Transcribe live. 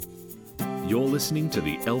You're listening to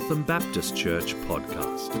the Eltham Baptist Church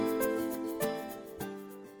podcast.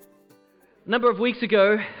 A number of weeks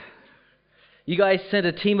ago, you guys sent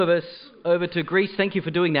a team of us over to Greece. Thank you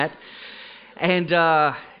for doing that. And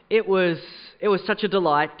it was such a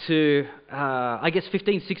delight to,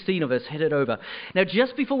 15, 16 of us headed over. Now,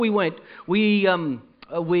 just before we went, we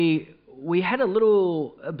had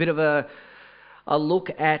a bit of a look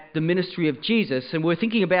at the ministry of Jesus, and we're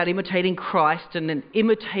thinking about imitating Christ and then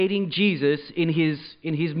imitating Jesus in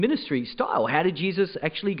his ministry style. How did Jesus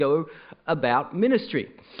actually go about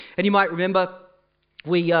ministry? And you might remember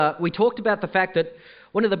we talked about the fact that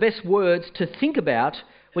one of the best words to think about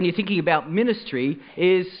when you're thinking about ministry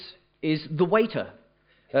is the waiter.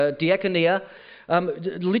 Diakonia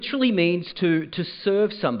literally means to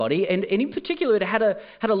serve somebody, and in particular it had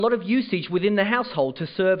a lot of usage within the household to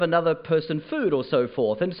serve another person food or so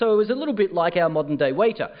forth. And so it was a little bit like our modern day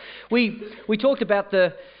waiter. We talked about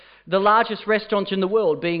the largest restaurant in the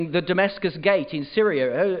world being the Damascus Gate in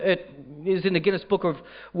Syria. It is in the Guinness Book of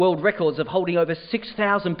World Records of holding over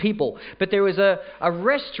 6,000 people. But there was a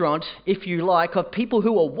restaurant, if you like, of people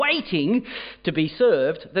who are waiting to be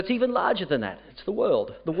served that's even larger than that. It's the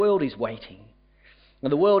world. The world is waiting.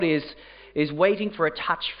 And the world is waiting for a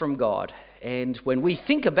touch from God. And when we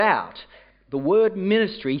think about the word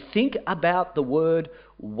ministry, think about the word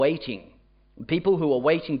waiting. People who are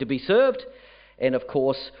waiting to be served, and of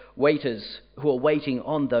course, waiters who are waiting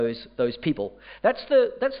on those people. That's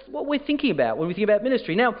what we're thinking about when we think about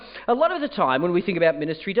ministry. Now, a lot of the time when we think about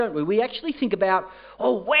ministry, don't we? We actually think about,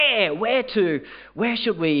 where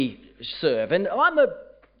should we serve? And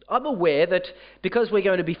I'm aware that because we're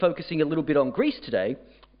going to be focusing a little bit on Greece today,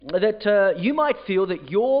 that you might feel that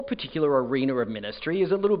your particular arena of ministry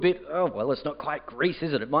is a little bit, it's not quite Greece,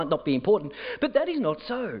 is it? It might not be important. But that is not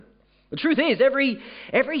so. The truth is,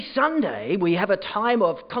 every Sunday we have a time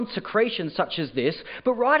of consecration such as this,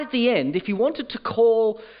 but right at the end, if you wanted to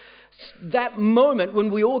call that moment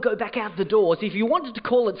when we all go back out the doors, if you wanted to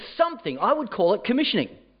call it something, I would call it commissioning.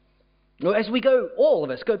 As we go, all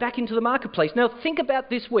of us go back into the marketplace. Now think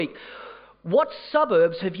about this week. What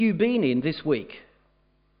suburbs have you been in this week?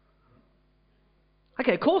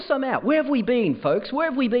 Okay, call some out. Where have we been, folks? Where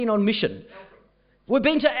have we been on mission? We've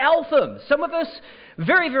been to Eltham. Some of us,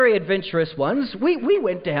 very, very adventurous ones, we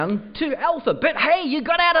went down to Eltham. But hey, you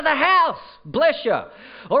got out of the house. Bless you.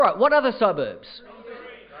 All right, what other suburbs?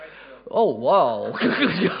 Oh, wow.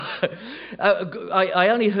 I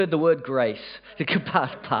only heard the word grace,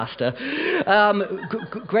 Pastor.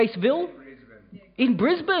 Graceville? In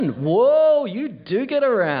Brisbane. Whoa, you do get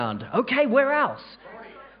around. Okay, where else?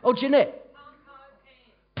 Oh, Jeanette.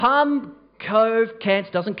 Palm Cove, Cairns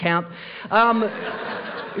doesn't count. No,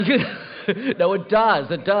 it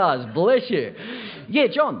does. Bless you. Yeah,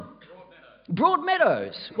 John.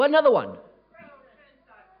 Broadmeadows. What, another one?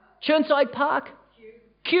 Chirnside Park.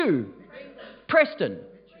 Kew. Preston.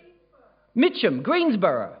 Mitcham.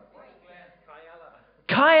 Greensboro.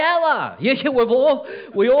 Kyalla. Yeah,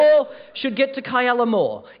 we all should get to Kyalla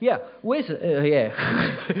more. Yeah, where's it? Yeah.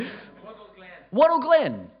 Wattle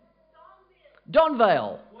Glen.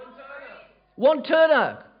 Donvale.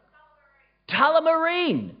 Wanturna.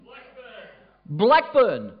 Tullamarine.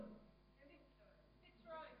 Blackburn.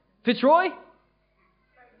 Fitzroy.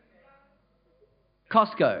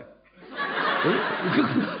 Costco.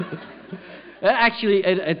 Actually,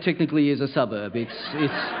 it technically is a suburb. It's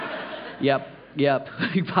yep.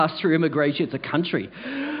 You pass through immigration. It's a country.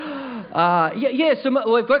 I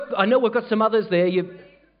know we've got some others there.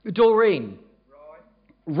 Doreen.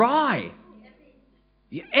 Rye.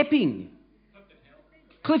 Epping.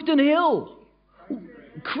 Clifton Hill.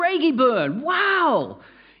 Craigieburn. Wow.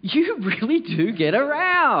 You really do get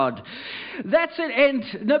around. That's it.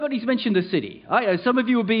 And nobody's mentioned the city. I know some of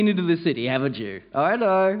you have been into the city, haven't you? I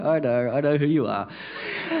know who you are.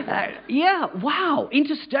 Wow.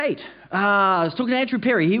 Interstate. I was talking to Andrew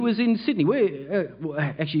Perry. He was in Sydney. There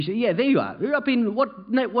you are. You're up in,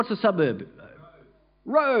 what's the suburb?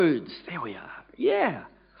 Rhodes. There we are. Yeah.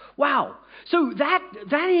 Wow. So isn't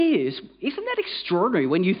that extraordinary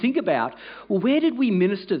when you think about, where did we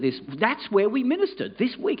minister this? That's where we ministered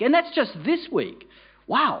this week. And that's just this week.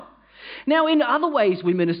 Wow. Now, in other ways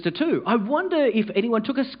we minister too. I wonder if anyone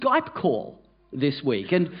took a Skype call this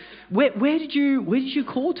week. And where did you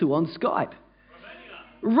call to on Skype?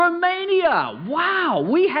 Romania. Wow.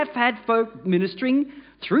 We have had folk ministering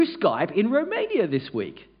through Skype in Romania this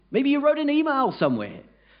week. Maybe you wrote an email somewhere.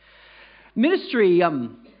 Ministry,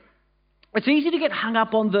 it's easy to get hung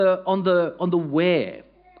up on the where.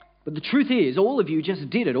 But the truth is, all of you just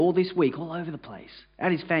did it all this week, all over the place.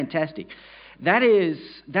 That is fantastic. That is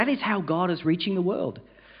how God is reaching the world.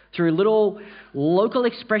 through little local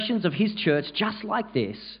expressions of his church, just like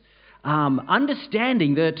this,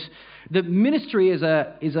 understanding that ministry is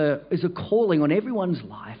a calling on everyone's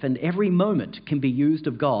life, and every moment can be used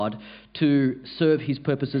of God to serve his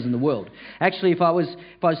purposes in the world. Actually, if I was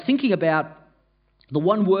thinking about the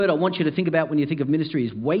one word I want you to think about when you think of ministry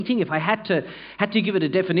is waiting. If I had to give it a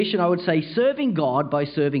definition, I would say serving God by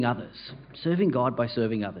serving others. Serving God by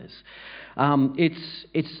serving others.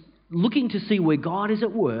 It's looking to see where God is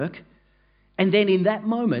at work, and then in that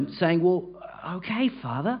moment saying, well, okay,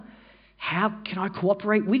 Father, how can I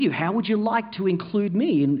cooperate with you? How would you like to include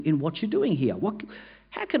me in what you're doing here?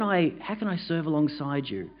 How can I serve alongside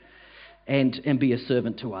you and be a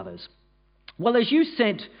servant to others? Well, as you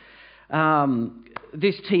sent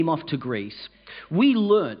this team off to Greece, we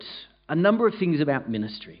learnt a number of things about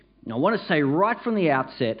ministry. And I want to say right from the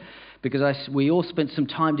outset, because we all spent some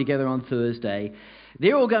time together on Thursday,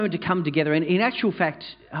 they're all going to come together. And in actual fact,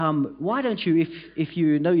 why don't you, if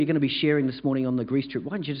you know you're going to be sharing this morning on the Greece trip,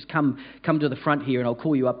 why don't you just come to the front here and I'll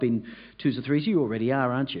call you up in twos or threes. You already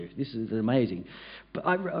are, aren't you? This is amazing. But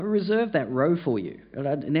I reserved that row for you.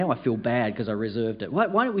 And now I feel bad because I reserved it. Why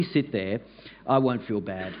don't we sit there? I won't feel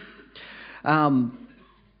bad.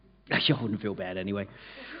 Actually, I wouldn't feel bad anyway.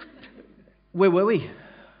 Where were we?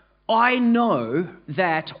 I know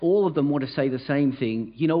that all of them want to say the same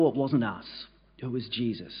thing. You know, it wasn't us. It was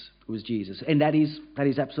Jesus. It was Jesus. And that is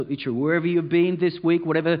absolutely true. Wherever you've been this week,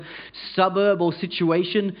 whatever suburb or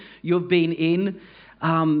situation you've been in,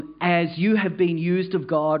 as you have been used of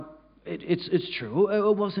God, it's true.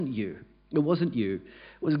 It wasn't you. It wasn't you.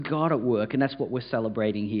 It was God at work, and that's what we're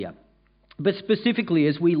celebrating here. But specifically,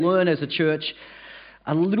 as we learn as a church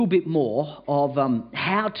a little bit more of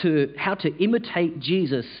how to imitate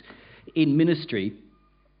Jesus in ministry,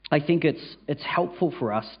 I think it's helpful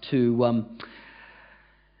for us to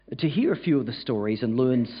hear a few of the stories and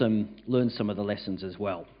learn some of the lessons as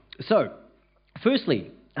well. So, firstly,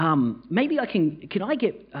 maybe can I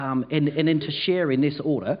get and then to share in this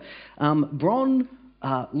order, Bron,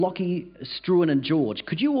 Lockie, Stewart, and George.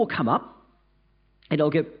 Could you all come up, and I'll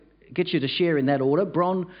get you to share in that order.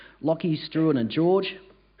 Bron, Lockie, Stewart, and George,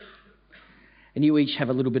 and you each have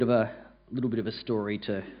a little bit of a story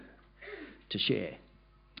to share.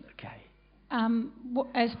 Okay.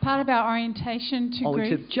 As part of our orientation to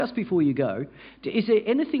Greece... except just before you go, is there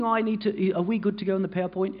anything I need to... Are we good to go in the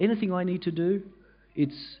PowerPoint? Anything I need to do?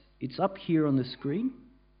 It's up here on the screen.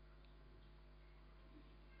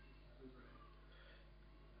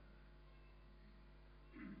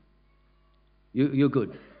 You're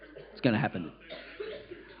good. It's going to happen.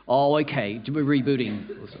 Oh, okay. We're rebooting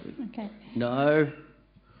or something. Okay. No?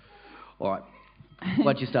 All right. Why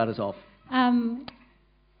don't you start us off?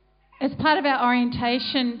 As part of our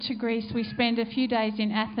orientation to Greece, we spend a few days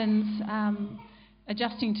in Athens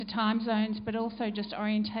adjusting to time zones, but also just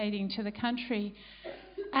orientating to the country.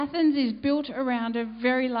 Athens is built around a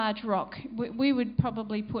very large rock. We would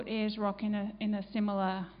probably put Ayers Rock in a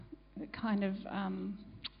similar kind of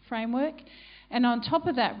framework. And on top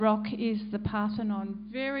of that rock is the Parthenon,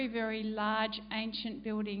 very, very large ancient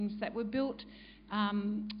buildings that were built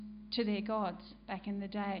to their gods back in the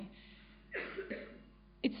day.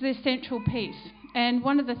 It's their central piece. And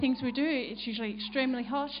one of the things we do, it's usually extremely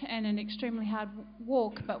hot and an extremely hard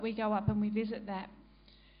walk, but we go up and we visit that.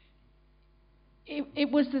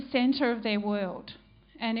 It was the centre of their world,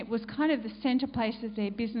 and it was kind of the centre place of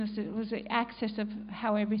their business. It was the axis of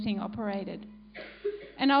how everything operated.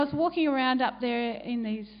 And I was walking around up there in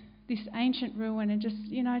this ancient ruin and just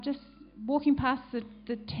walking past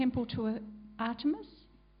the temple to Artemis,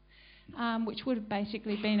 which would have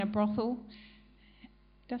basically been a brothel.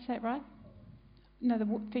 Did I say it right? No,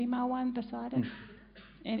 the female one beside it.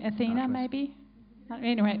 And Athena, Artemis. Maybe?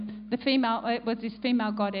 Anyway, it was this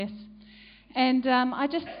female goddess. And I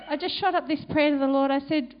just shot up this prayer to the Lord. I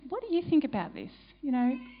said, what do you think about this? You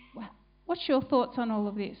know, what's your thoughts on all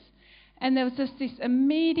of this? And there was just this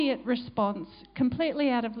immediate response,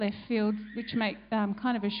 completely out of left field, which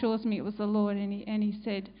kind of assures me it was the Lord. And he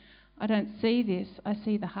said, I don't see this, I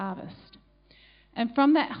see the harvest. And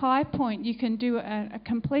from that high point, you can do a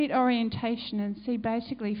complete orientation and see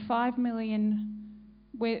basically 5 million,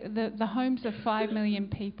 the homes of 5 million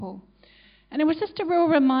people. And it was just a real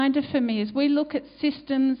reminder for me as we look at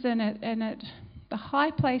systems and at the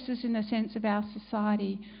high places in a sense of our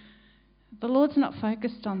society, the Lord's not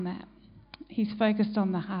focused on that. He's focused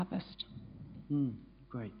on the harvest.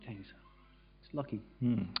 Great, thanks. It's Lucky.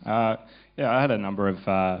 I had a number of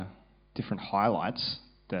different highlights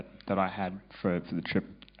that I had for the trip,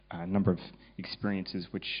 a number of experiences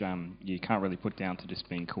which you can't really put down to just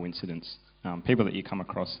being coincidence. People that you come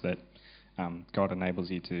across that God enables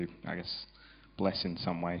you to, I guess, bless in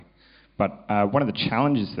some way. But one of the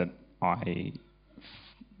challenges that I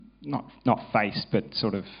not faced, but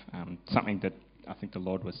sort of something that I think the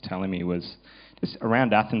Lord was telling me was just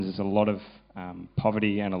around Athens there's a lot of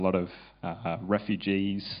poverty and a lot of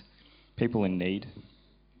refugees, people in need.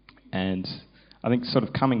 And I think sort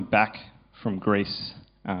of coming back from Greece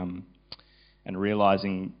and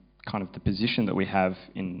realising kind of the position that we have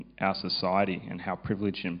in our society and how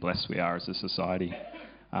privileged and blessed we are as a society,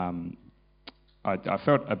 I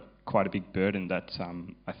felt quite a big burden that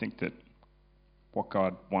I think that what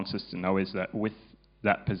God wants us to know is that with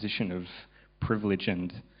that position of privilege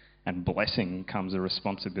and blessing comes a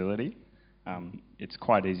responsibility. It's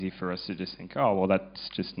quite easy for us to just think, oh, well, that's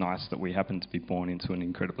just nice that we happen to be born into an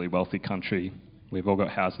incredibly wealthy country. We've all got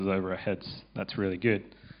houses over our heads. That's really good.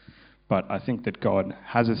 But I think that God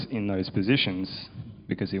has us in those positions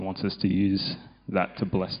because he wants us to use that to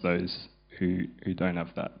bless those who don't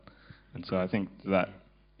have that. And so I think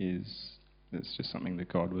it's just something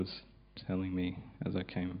that God was telling me as I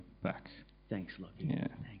came back. Thanks, Lockie. Yeah.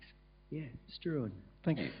 Thanks. Yeah, Stewart.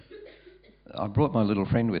 Thank you. I brought my little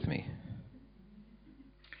friend with me.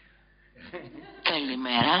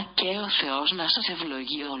 Καλημέρα και ο Θεός να σας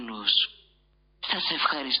ευλογεί όλους. Σας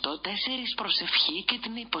ευχαριστώ 4 προσευχή και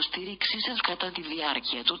την υποστήριξή σας κατά τη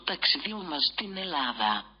διάρκεια του ταξιδίου μας στην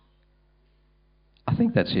Ελλάδα. I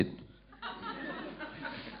think that's it.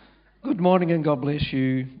 Good morning and God bless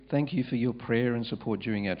you. Thank you for your prayer and support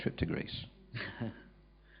during our trip to Greece.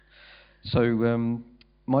 So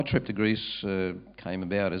my trip to Greece came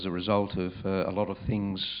about as a result of a lot of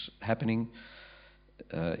things happening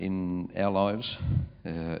in our lives.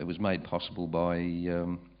 It was made possible by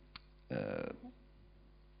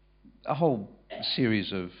a whole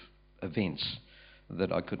series of events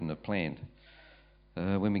that I couldn't have planned.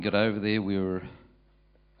 When we got over there, we were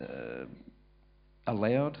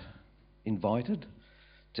invited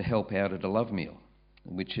to help out at a love meal,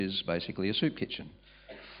 which is basically a soup kitchen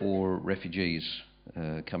for refugees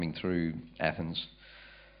coming through Athens.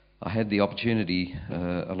 I had the opportunity,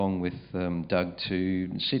 along with Doug,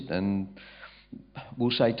 to sit and,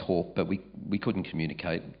 we'll say talk, but we couldn't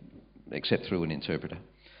communicate except through an interpreter,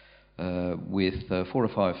 with 4 or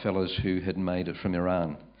 5 fellows who had made it from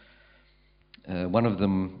Iran. One of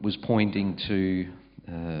them was pointing to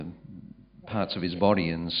parts of his body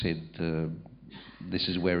and said this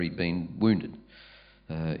is where he'd been wounded,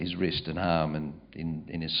 his wrist and arm and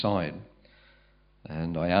in his side.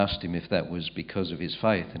 And I asked him if that was because of his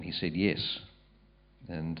faith, and he said yes.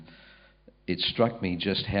 And it struck me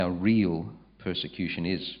just how real persecution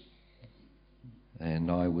is.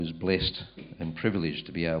 And I was blessed and privileged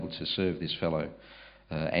to be able to serve this fellow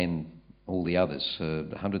and all the others,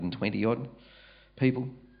 120 odd people,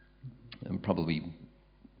 and probably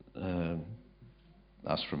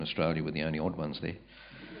us from Australia were the only odd ones there.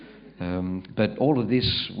 But all of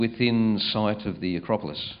this within sight of the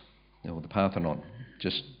Acropolis, or the Parthenon,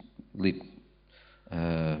 just lit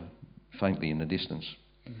faintly in the distance.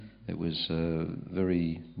 It was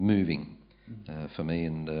very moving for me,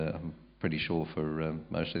 and I'm pretty sure for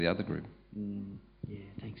most of the other group. Yeah,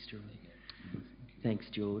 thanks, George. Thanks,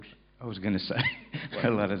 George. I was going to say a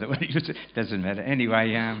lot of that. Doesn't matter.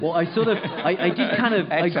 Anyway, well, I did kind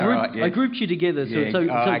of, I grouped you together, so it's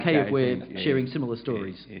okay if we're sharing similar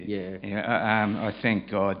stories. I thank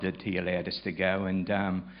God that he allowed us to go, and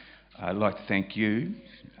I'd like to thank you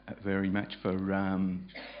very much for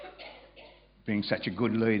being such a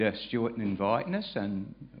good leader, Stewart, and inviting us.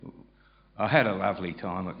 And I had a lovely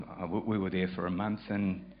time. We were there for a month,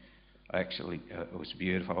 and actually, it was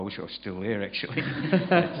beautiful. I wish I was still there, actually.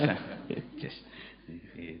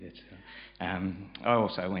 I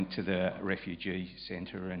also went to the refugee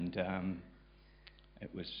centre, and it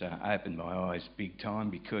was opened my eyes big time,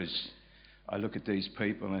 because I look at these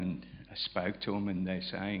people and I spoke to them, and they're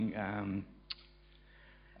saying,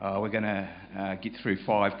 we're going to get through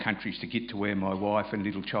 5 countries to get to where my wife and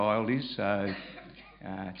little child is. So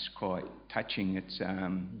it's quite touching. It's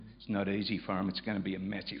not easy for them. It's going to be a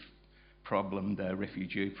massive problem, the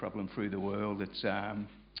refugee problem through the world. It's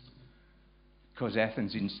because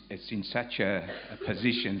Athens it's in such a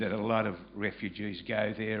position that a lot of refugees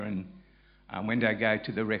go there, and when they go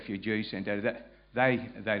to the refugee centre, they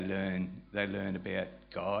learn about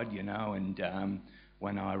God, you know. And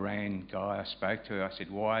when Iran guy I spoke to, I said,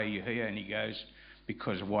 "Why are you here?" And he goes,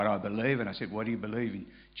 "Because of what I believe." And I said, "What do you believe in?"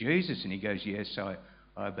 "Jesus." And he goes, "Yes,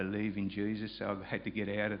 I believe in Jesus." So I had to get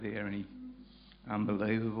out of there, and he,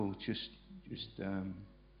 unbelievable, just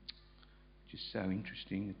so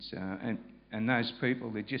interesting. It's and those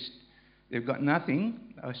people, they've got nothing.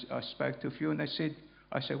 I spoke to a few, and they said,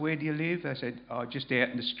 I said, where do you live? They said, oh, just out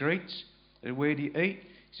in the streets. I said, where do you eat?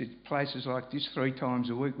 He said, places like this 3 times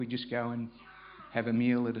a week. We just go and have a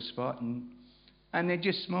meal at a spot. And they're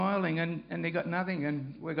just smiling and they got nothing.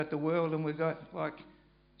 And we got the world and we got, like,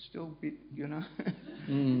 still a bit, you know.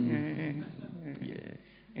 Yeah.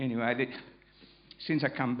 Anyway, since I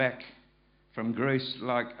come back from Greece,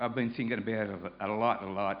 like, I've been thinking about it a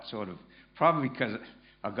lot, sort of. Probably because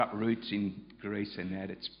I've got roots in Greece and that.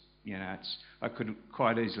 It's, you know, I could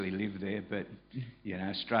quite easily live there, but, you know,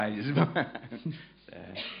 Australia's mine. So,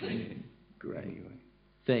 yeah. Great. Anyway.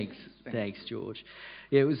 Thanks, George.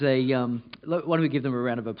 Yeah, it was a. Why don't we give them a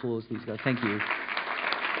round of applause, these guys? Thank you.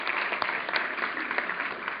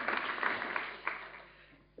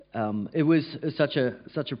 It was such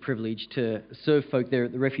a privilege to serve folk there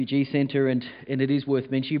at the refugee centre, and it is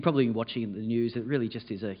worth mentioning. You're probably watching the news. It really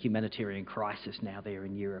just is a humanitarian crisis now there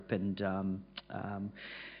in Europe, and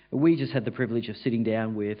we just had the privilege of sitting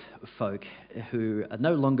down with folk who are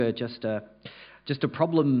no longer just a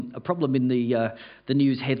problem in the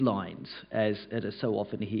news headlines, as it is so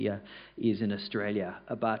often here is in Australia,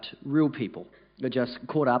 but real people are just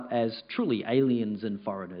caught up as truly aliens and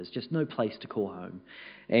foreigners, just no place to call home,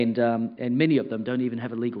 and many of them don't even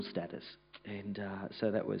have a legal status, and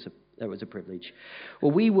so that was a privilege.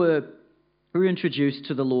 Well, we were introduced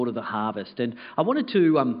to the Lord of the Harvest, and I wanted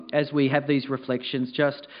to, as we have these reflections,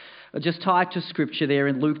 just tie to Scripture there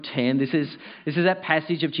in Luke 10. This is that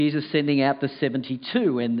passage of Jesus sending out the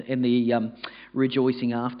 72 and the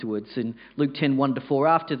rejoicing afterwards. In Luke 10, 1-4,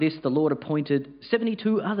 after this, the Lord appointed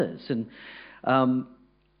 72 others and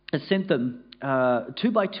sent them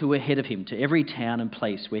 2 by 2 ahead of him to every town and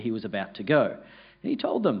place where he was about to go. And he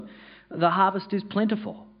told them, the harvest is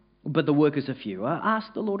plentiful, but the workers are few.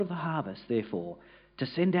 Ask the Lord of the harvest, therefore, to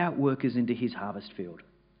send out workers into his harvest field.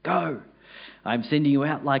 Go! I'm sending you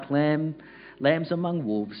out like lambs among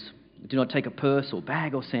wolves. Do not take a purse or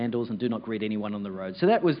bag or sandals, and do not greet anyone on the road. So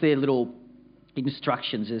that was their little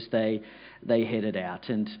instructions as they headed out.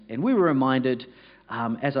 And we were reminded,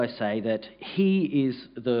 as I say, that he is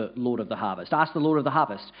the Lord of the harvest. Ask the Lord of the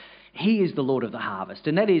harvest. He is the Lord of the harvest.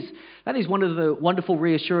 And that is one of the wonderful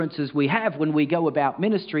reassurances we have when we go about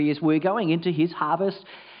ministry, is we're going into his harvest,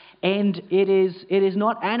 and it is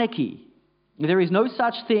not anarchy. There is no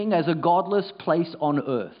such thing as a godless place on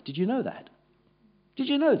earth. Did you know that? Did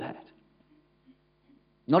you know that?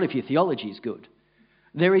 Not if your theology is good.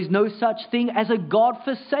 There is no such thing as a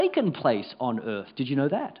God-forsaken place on earth. Did you know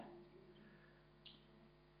that?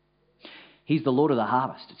 He's the Lord of the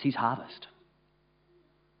harvest. It's his harvest.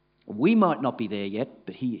 We might not be there yet,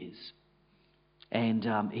 but he is.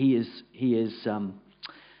 And he is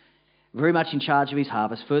very much in charge of his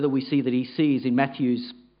harvest. Further, we see that he sees in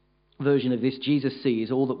Matthew's version of this, Jesus sees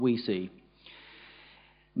all that we see.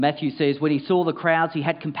 Matthew says, when he saw the crowds, he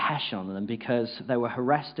had compassion on them because they were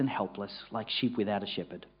harassed and helpless, like sheep without a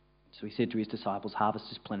shepherd. So he said to his disciples, harvest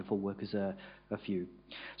is plentiful, workers are few.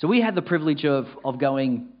 So we had the privilege of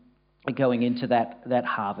going into that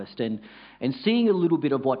harvest and seeing a little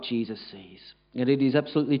bit of what Jesus sees. And it is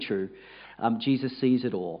absolutely true. Jesus sees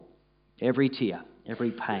it all. Every tear, every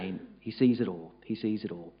pain, he sees it all. He sees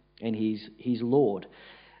it all. And he's Lord.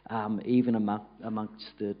 Even amongst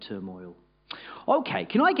the turmoil. Okay,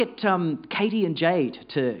 can I get Katie and Jade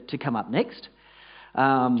to come up next?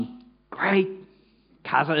 Great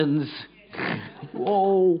cousins.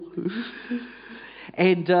 Whoa.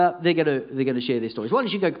 And they're gonna share their stories. Why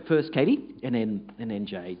don't you go first, Katie, and then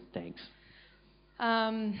Jade? Thanks.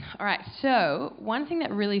 All right, so one thing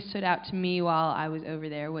that really stood out to me while I was over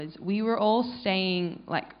there was we were all staying,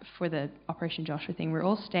 like for the Operation Joshua thing, we were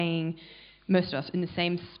all staying, most of us, in the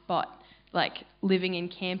same spot, like living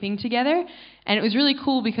and camping together. And it was really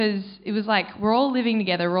cool because it was like we're all living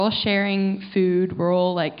together, we're all sharing food, we're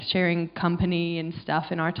all like sharing company and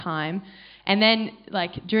stuff in our time. And then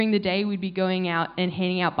like during the day we'd be going out and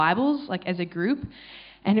handing out Bibles like as a group.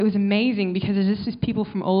 And it was amazing because there's just these people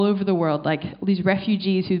from all over the world, like these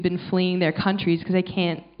refugees who've been fleeing their countries because they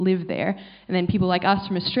can't live there. And then people like us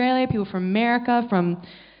from Australia, people from America, from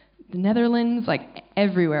the Netherlands, like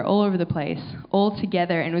everywhere, all over the place, all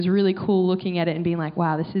together. And it was really cool looking at it and being like,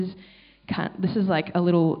 wow, this is like a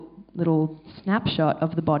little snapshot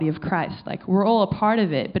of the body of Christ. Like we're all a part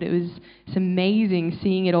of it, but it's amazing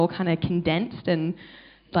seeing it all kind of condensed and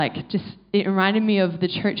like just it reminded me of the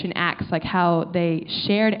church in Acts, like how they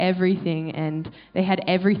shared everything and they had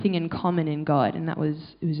everything in common in God, and it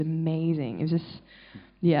was amazing. It was just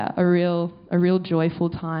a real joyful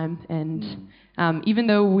time. And even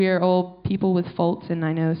though we're all people with faults, and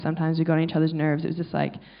I know sometimes we got on each other's nerves, it was just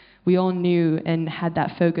like we all knew and had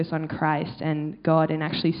that focus on Christ and God and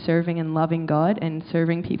actually serving and loving God and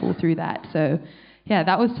serving people through that. So, yeah,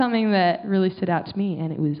 that was something that really stood out to me,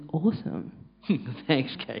 and it was awesome.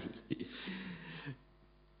 Thanks, Kate.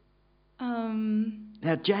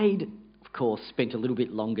 Now, Jade, of course, spent a little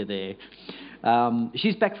bit longer there.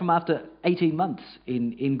 She's back from after 18 months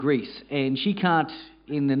in Greece, and she can't,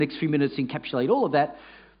 in the next few minutes, encapsulate all of that,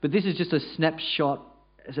 but this is just a snapshot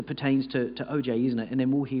as it pertains to OJ, isn't it? And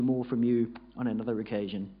then we'll hear more from you on another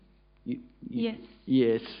occasion. Yes.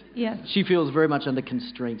 Yes. Yes. She feels very much under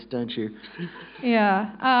constraints, don't you?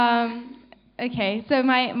 Yeah. Okay, so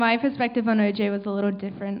my perspective on OJ was a little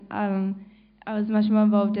different. I was much more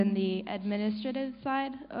involved in the administrative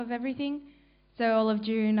side of everything. So all of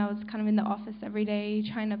June I was kind of in the office every day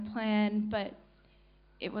trying to plan, but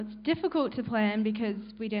it was difficult to plan because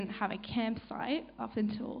we didn't have a campsite up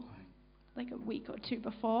until like a week or two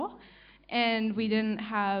before, and we didn't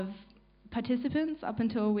have participants up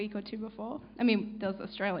until a week or two before. I mean, there was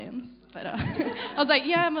Australians, but I was like,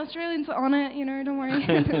 yeah, I'm Australians on it, don't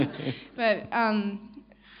worry. But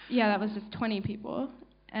yeah, that was just 20 people,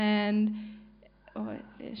 and so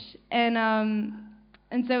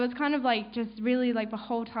it was kind of like just really like the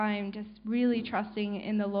whole time just really trusting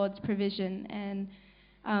in the Lord's provision, and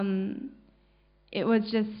it was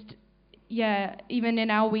just, yeah, even in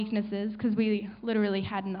our weaknesses, because we literally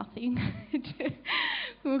had nothing.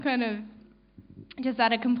 We were kind of just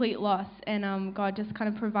at a complete loss, and God just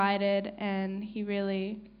kind of provided, and He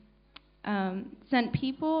really sent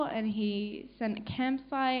people, and He sent a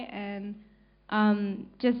campsite, and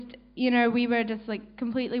just, we were just like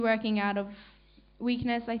completely working out of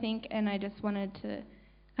weakness, I think, and I just wanted to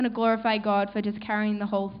kind of glorify God for just carrying the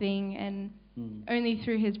whole thing, and only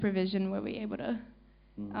through His provision were we able to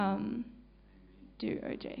do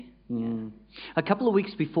OJ. Yeah. A couple of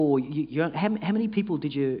weeks before, how many people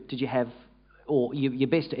did you have, or your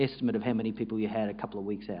best estimate of how many people you had a couple of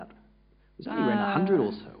weeks out? It was only around 100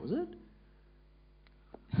 or so, was it?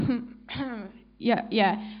 Yeah.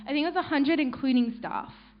 I think it was 100 including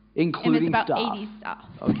staff. Including and it's about staff. 80 staff.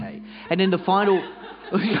 Okay. And then the final...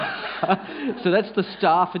 So that's the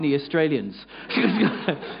staff and the Australians.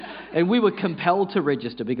 And we were compelled to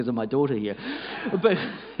register because of my daughter here. But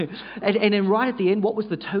and then right at the end, what was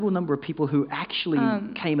the total number of people who actually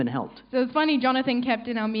came and helped? So it's funny, Jonathan kept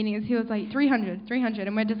in our meetings, he was like, 300,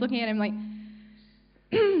 and we're just looking at him like,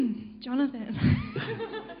 Jonathan.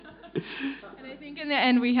 And I think in the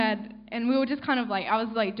end we were just kind of like, I was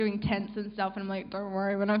like doing tents and stuff, and I'm like, don't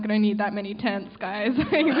worry, we're not going to need that many tents, guys.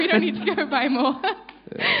 We don't need to go buy more.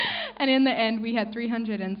 And in the end, we had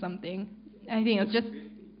 300 and something. I think it was just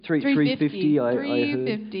 350. I heard.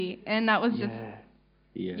 350, and that was just,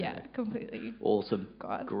 yeah, completely. Awesome.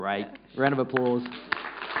 God. Great. Yeah. Round of applause.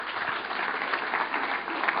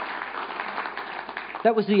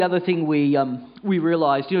 That was the other thing we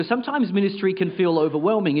realised. Sometimes ministry can feel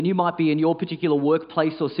overwhelming, and you might be in your particular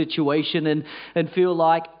workplace or situation and feel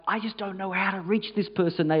like, I just don't know how to reach this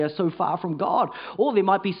person. They are so far from God. Or there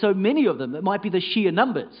might be so many of them. It might be the sheer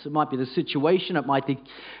numbers. It might be the situation. It might be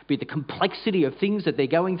the complexity of things that they're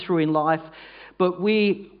going through in life. But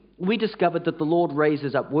we discovered that the Lord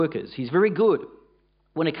raises up workers. He's very good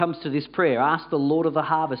when it comes to this prayer. Ask the Lord of the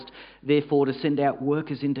harvest, therefore, to send out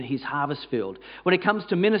workers into His harvest field. When it comes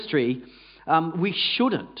to ministry, we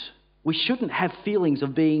shouldn't have feelings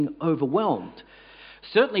of being overwhelmed.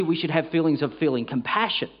 Certainly we should have feelings of feeling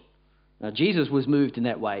compassion. Now, Jesus was moved in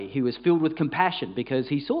that way. He was filled with compassion because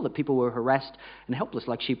He saw that people were harassed and helpless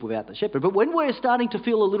like sheep without the shepherd. But when we're starting to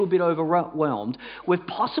feel a little bit overwhelmed, we've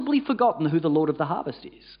possibly forgotten who the Lord of the harvest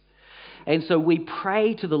is. And so we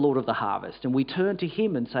pray to the Lord of the harvest, and we turn to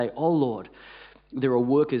Him and say, oh Lord, there are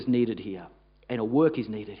workers needed here, and a work is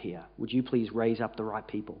needed here. Would you please raise up the right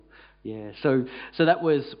people? Yeah, so that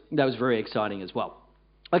was very exciting as well.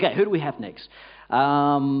 Okay, who do we have next?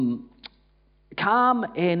 Carm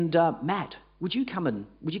and Matt, would you come and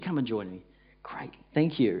join me? Great,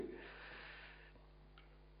 thank you.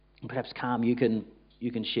 Perhaps Carm, you can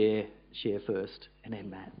share first, and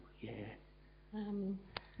then Matt. Yeah.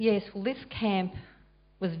 Yes, well, this camp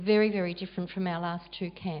was very, very different from our last two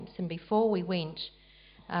camps. And before we went,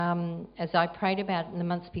 as I prayed about it in the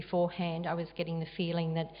months beforehand, I was getting the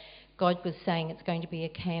feeling that God was saying it's going to be a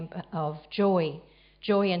camp of joy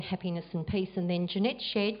and happiness and peace. And then Jeanette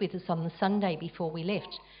shared with us on the Sunday before we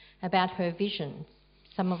left about her vision.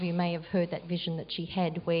 Some of you may have heard that vision that she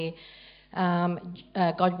had where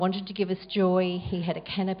God wanted to give us joy. He had a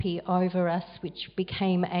canopy over us which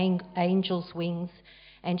became angels' wings,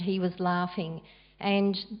 and He was laughing.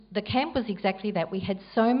 And the camp was exactly that. We had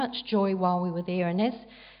so much joy while we were there. And as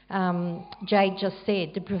Jade just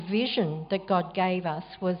said, the provision that God gave us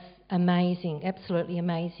was amazing, absolutely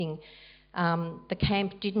amazing. The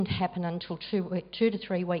camp didn't happen until 2 to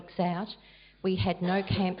 3 weeks out. We had no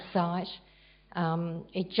campsite.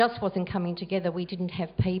 It just wasn't coming together. We didn't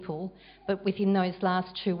have people. But within those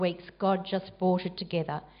last 2 weeks, God just brought it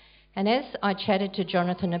together. And as I chatted to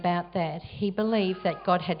Jonathan about that, he believed that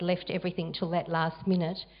God had left everything till that last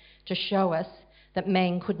minute to show us that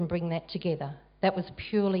man couldn't bring that together. That was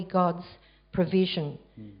purely God's provision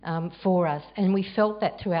for us. And we felt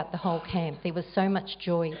that throughout the whole camp. There was so much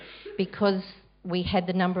joy because we had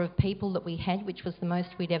the number of people that we had, which was the most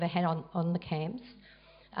we'd ever had on the camps.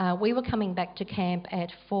 We were coming back to camp at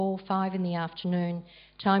 4, 5 in the afternoon,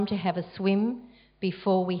 time to have a swim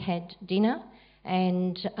before we had dinner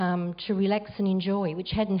and to relax and enjoy, which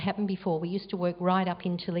hadn't happened before. We used to work right up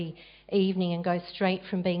into the evening and go straight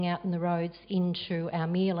from being out in the roads into our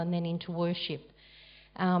meal and then into worship.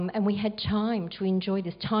 And we had time to enjoy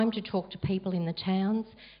this, time to talk to people in the towns,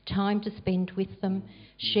 time to spend with them,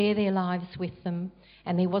 share their lives with them,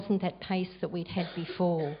 and there wasn't that pace that we'd had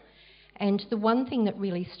before. And the one thing that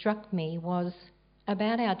really struck me was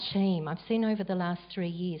about our team. I've seen over the last 3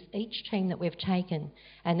 years, each team that we've taken,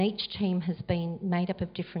 and each team has been made up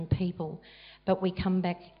of different people, but we come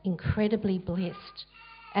back incredibly blessed,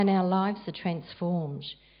 and our lives are transformed.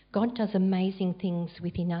 God does amazing things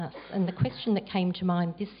within us. And the question that came to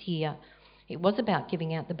mind this year, it was about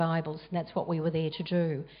giving out the Bibles, and that's what we were there to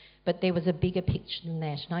do. But there was a bigger picture than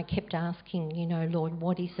that. And I kept asking, Lord,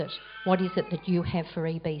 what is it? What is it that you have for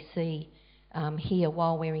EBC here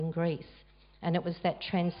while we're in Greece? And it was that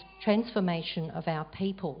transformation of our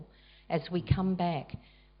people as we come back.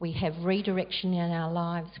 We have redirection in our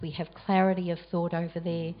lives. We have clarity of thought over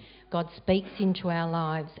there. God speaks into our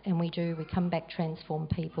lives, and we come back transformed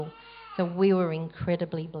people. So we were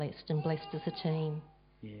incredibly blessed and blessed as a team.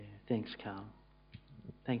 Yeah, thanks, Carl.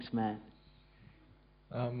 Thanks, Matt.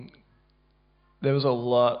 There was a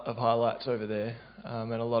lot of highlights over there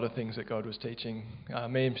and a lot of things that God was teaching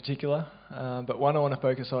me in particular. But one I want to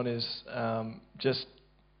focus on is just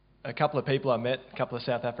a couple of people I met, a couple of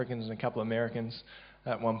South Africans and a couple of Americans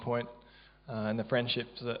at one point, and the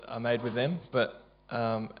friendships that I made with them,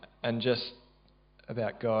 and just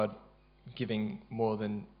about God giving more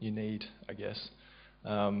than you need, I guess.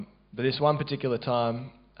 But this one particular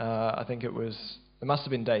time, I think it must have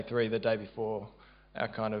been day 3, the day before our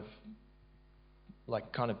kind of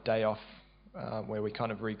day off, where we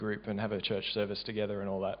kind of regroup and have a church service together and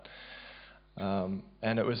all that.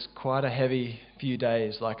 And it was quite a heavy few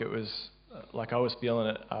days. I was feeling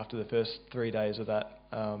it after the first 3 days of that.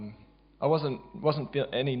 I wasn't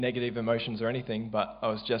feeling any negative emotions or anything, but I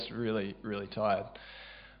was just really, really tired.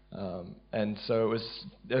 And so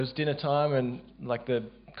it was dinner time, and the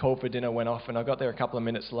call for dinner went off, and I got there a couple of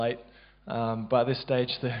minutes late. By this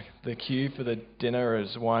stage, the queue for the dinner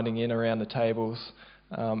is winding in around the tables,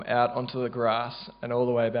 out onto the grass, and all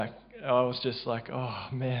the way back. I was just like, oh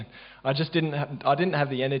man, I didn't have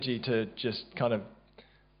the energy to just kind of,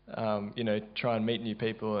 try and meet new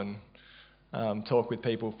people and talk with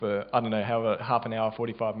people for, I don't know, however, half an hour,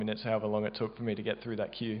 45 minutes, however long it took for me to get through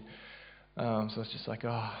that queue. So I was just like,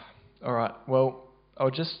 oh, all right, well,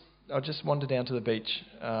 I'll just wander down to the beach,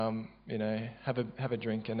 have a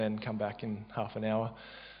drink and then come back in half an hour.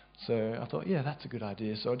 So I thought, yeah, that's a good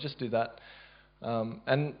idea. So I'll just do that.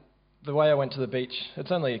 And the way I went to the beach,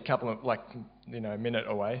 it's only a couple of, a minute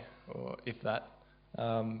away, or if that.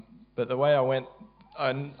 But the way I went,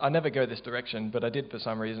 I never go this direction, but I did for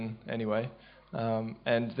some reason anyway.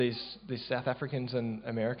 And these South Africans and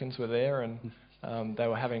Americans were there, and they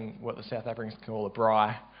were having what the South Africans call a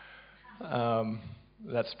braai.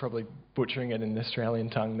 That's probably butchering it in the Australian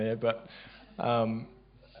tongue there, but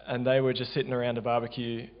and they were just sitting around a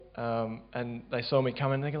barbecue, and they saw me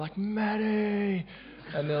coming, and they go like, Matty,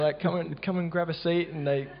 and they're like, come and grab a seat, and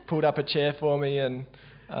they pulled up a chair for me, and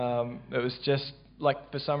it was just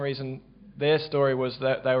for some reason their story was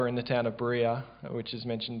that they were in the town of Berea, which is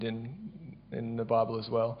mentioned in the Bible as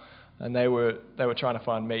well, and they were trying to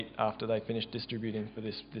find meat after they finished distributing for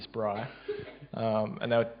this braai,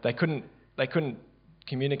 and they couldn't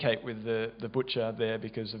communicate with the butcher there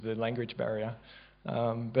because of the language barrier.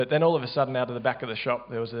 But then all of a sudden, out of the back of the shop,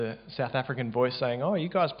 there was a South African voice saying, "Oh, you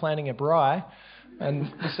guys planning a braai?"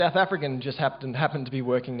 And the South African just happened to be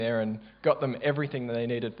working there and got them everything that they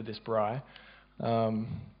needed for this braai.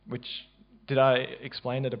 Which, did I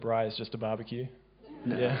explain that a braai is just a barbecue?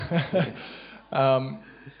 No. Yeah.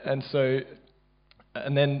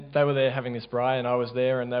 And then they were there having this braai, and I was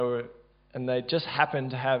there, and they just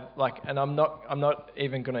happened to have and I'm not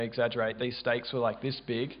even going to exaggerate. These steaks were this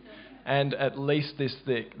big, and at least this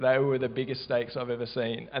thick. They were the biggest steaks I've ever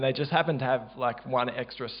seen. And they just happened to have like one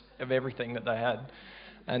extra of everything that they had.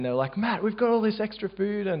 And they were like, Matt, we've got all this extra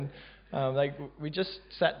food. And we just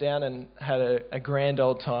sat down and had a grand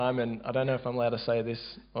old time. And I don't know if I'm allowed to say this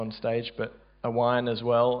on stage, but a wine as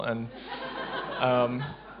well. And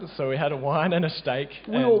so we had a wine and a steak.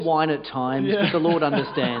 We all whine at times, but the Lord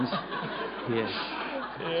understands. Yes,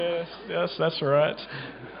 that's right.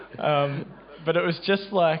 But it was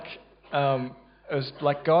just like, it was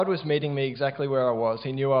like God was meeting me exactly where I was.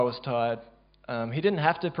 He knew I was tired. He didn't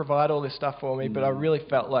have to provide all this stuff for me, but I really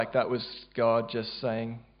felt like that was God just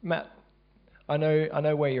saying, Matt, I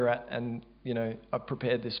know where you're at, and I've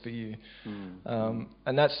prepared this for you.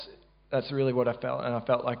 And that's really what I felt, and I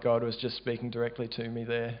felt like God was just speaking directly to me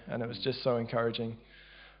there, and it was just so encouraging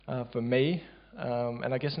for me,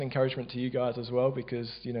 and I guess an encouragement to you guys as well, because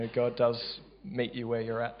God does meet you where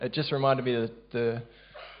you're at. It just reminded me of the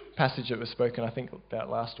passage that was spoken, I think, about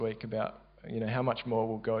last week about how much more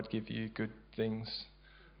will God give you good things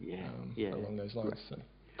along those lines. So.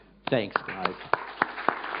 Thanks, guys.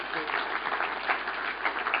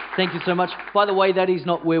 Thank you so much. By the way, that is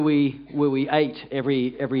not where we ate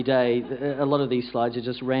every day. A lot of these slides are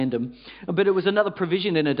just random. But it was another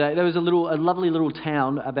provision in a day. There was a lovely little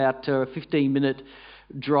town, about a 15-minute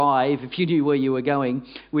drive. If you knew where you were going,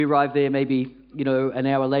 we arrived there maybe an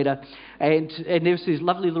hour later, and there was this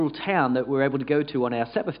lovely little town that we were able to go to on our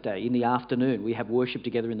Sabbath day in the afternoon. We have worship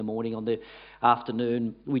together in the morning. On the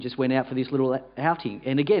afternoon, we just went out for this little outing,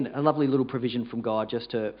 and again, a lovely little provision from God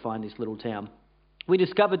just to find this little town. We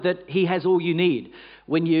discovered that He has all you need.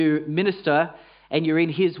 When you minister and you're in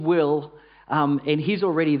His will, and He's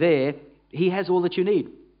already there, He has all that you need.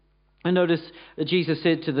 And notice that Jesus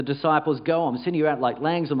said to the disciples, "Go, I'm sending you out like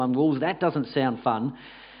lambs among wolves." That doesn't sound fun.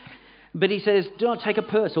 But He says, "Do not take a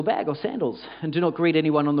purse or bag or sandals, and do not greet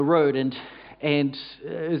anyone on the road." And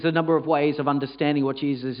there's a number of ways of understanding what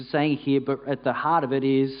Jesus is saying here, but at the heart of it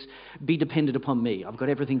is, be dependent upon me. I've got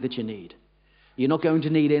everything that you need. You're not going to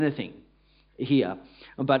need anything here,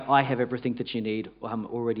 but I have everything that you need. I'm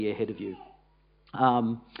already ahead of you.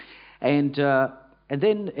 And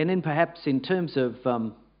then perhaps in terms of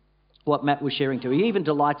what Matt was sharing too, He even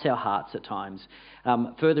delights our hearts at times.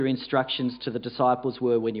 Further instructions to the disciples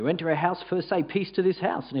were, when you enter a house, first say peace to this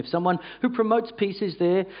house. And if someone who promotes peace is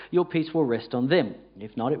there, your peace will rest on them.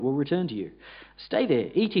 If not, it will return to you. Stay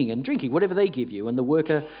there, eating and drinking, whatever they give you. And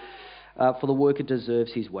for the worker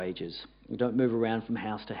deserves his wages. You don't move around from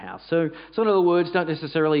house to house. So in other words, don't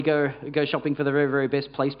necessarily go shopping for the very, very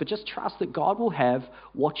best place, but just trust that God will have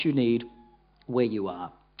what you need where you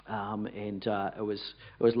are. And it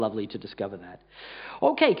was lovely to discover that.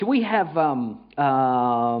 Okay, can we have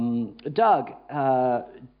Doug,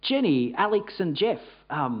 Jenny, Alex and Jeff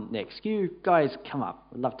next? You guys come up.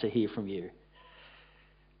 I'd love to hear from you.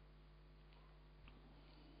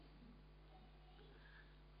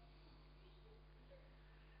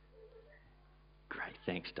 Great,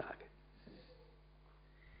 thanks, Doug.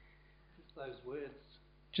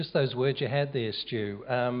 Just those words you had there, Stu,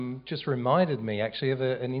 just reminded me actually of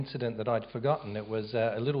an incident that I'd forgotten. It was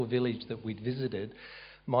a little village that we'd visited.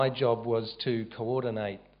 My job was to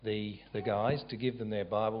coordinate the guys, to give them their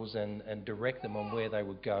Bibles and direct them on where they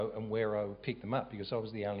would go and where I would pick them up, because I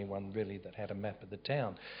was the only one really that had a map of the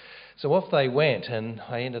town. So off they went, and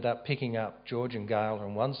I ended up picking up George and Gail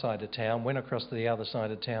on one side of town, went across to the other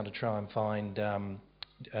side of town to try and find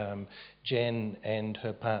Jen and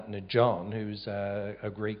her partner John, who's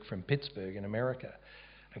a Greek from Pittsburgh in America.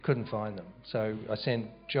 I couldn't find them, so I sent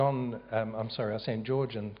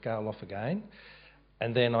George and Gail off again,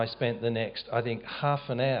 and then I spent the next, I think, half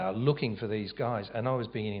an hour looking for these guys, and I was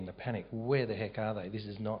beginning to panic. Where the heck are they? This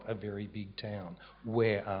is not a very big town.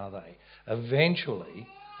 Where are they? Eventually,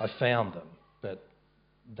 I found them, but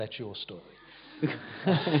that's your story.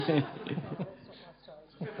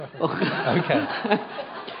 Okay.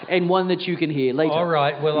 And one that you can hear later. All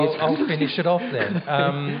right, well, I'll finish it off then.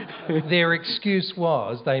 Their excuse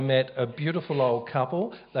was they met a beautiful old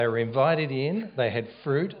couple, they were invited in, they had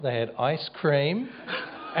fruit, they had ice cream,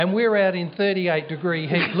 and we're out in 38-degree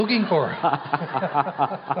heat looking for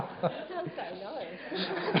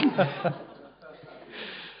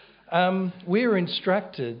them. We were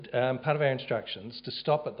instructed, part of our instructions, to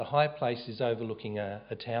stop at the high places overlooking a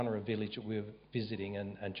town or a village that we were visiting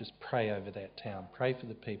and just pray over that town. Pray for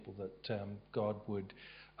the people that God would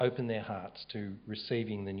open their hearts to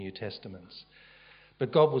receiving the New Testaments.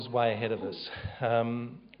 But God was way ahead of us.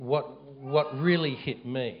 What really hit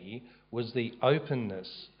me was the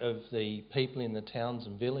openness of the people in the towns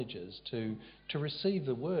and villages to receive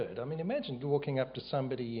the word. I mean, imagine walking up to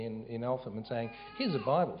somebody in Eltham and saying, "Here's a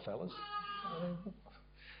Bible, fellas." I mean,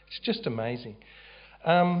 it's just amazing.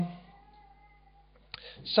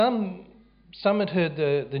 Some had heard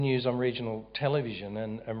the news on regional television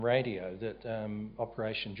and radio that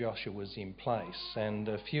Operation Joshua was in place, and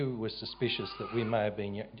a few were suspicious that we may have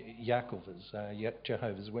been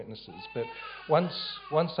Jehovah's Witnesses. But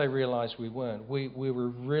once they realised we weren't, we were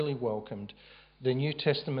really welcomed. The New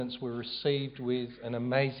Testaments were received with an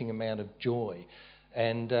amazing amount of joy.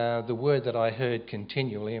 And the word that I heard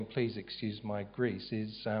continually, and please excuse my Greece,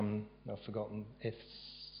 is, I've forgotten,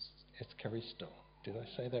 Eucharisto. Did I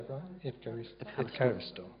say that right?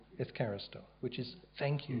 Eucharisto, which is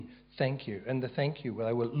thank you, thank you. And the thank you, well,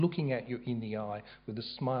 they were looking at you in the eye with a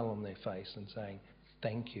smile on their face and saying,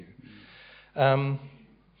 thank you.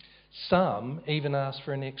 Some even asked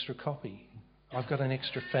for an extra copy. I've got an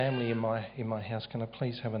extra family in my house. Can I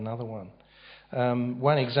please have another one?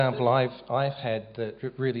 One example I've had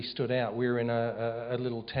that really stood out. We were in a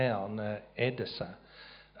little town, Edessa.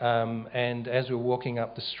 And as we were walking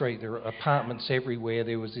up the street, there were apartments everywhere.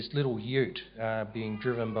 There was this little ute being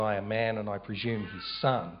driven by a man, and I presume his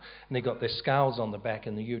son. And they got their scales on the back,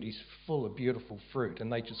 and the ute is full of beautiful fruit.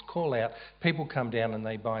 And they just call out. People come down and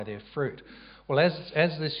they buy their fruit. Well,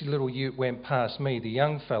 as this little ute went past me, the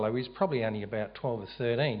young fellow, he's probably only about 12 or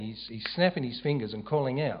 13, he's snapping his fingers and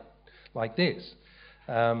calling out like this.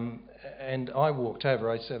 And I walked over.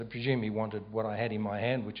 I said, I presume he wanted what I had in my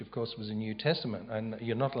hand, which of course was a New Testament, and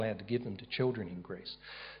you're not allowed to give them to children in Greece.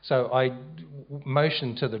 So I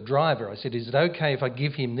motioned to the driver. I said, is it okay if I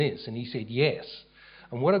give him this? And he said, yes.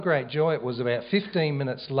 And what a great joy it was. About 15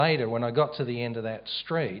 minutes later, when I got to the end of that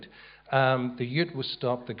street, the ute was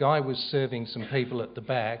stopped, the guy was serving some people at the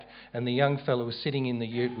back, and the young fellow was sitting in the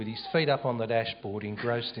ute with his feet up on the dashboard,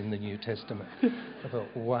 engrossed in the New Testament. I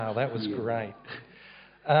thought, wow, that was great.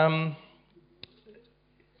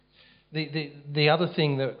 The other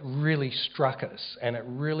thing that really struck us, and it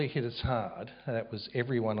really hit us hard, that was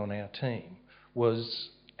everyone on our team, was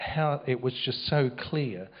how it was just so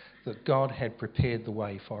clear that God had prepared the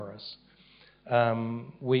way for us.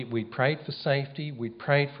 We prayed for safety, we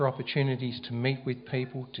prayed for opportunities to meet with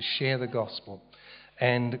people, to share the gospel,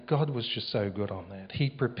 and God was just so good on that.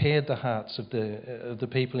 He prepared the hearts of the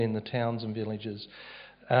people in the towns and villages.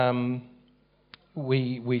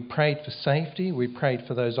 We prayed for safety, we prayed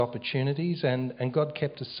for those opportunities, and God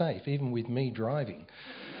kept us safe, even with me driving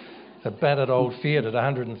a battered old Fiat at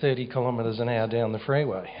 130 kilometres an hour down the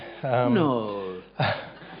freeway. No.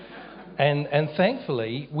 And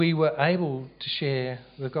thankfully, we were able to share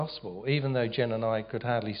the gospel, even though Jen and I could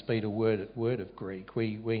hardly speak a word of Greek.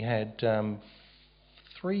 We had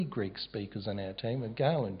 3 Greek speakers on our team,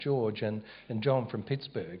 Gail and George and John from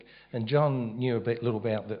Pittsburgh. And John knew a little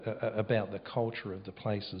about the culture of the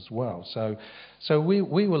place as well. So we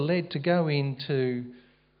were led to go into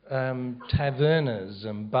tavernas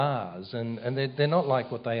and bars, and they're not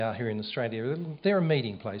like what they are here in Australia. They're a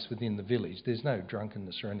meeting place within the village. There's no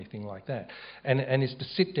drunkenness or anything like that. And it's to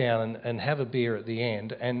sit down and have a beer at the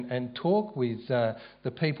end and talk with the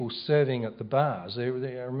people serving at the bars. I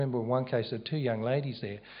remember in one case there were 2 young ladies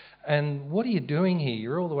there. And what are you doing here?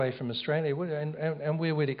 You're all the way from Australia. And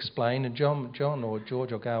we would explain, and John or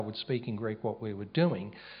George or Gail would speak in Greek what we were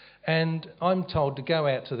doing. And I'm told to go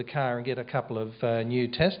out to the car and get a couple of New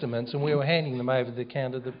Testaments, and we were handing them over the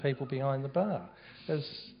counter to the people behind the bar.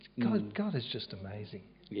 God is just amazing.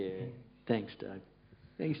 Yeah. Thanks, Doug.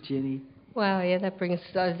 Thanks, Jenny. Well, yeah, that brings...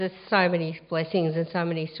 there's so many blessings and so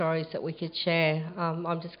many stories that we could share.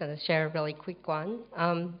 I'm just going to share a really quick one.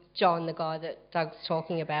 John, the guy that Doug's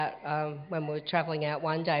talking about, when we were travelling out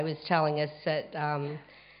one day, was telling us that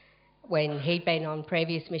when he'd been on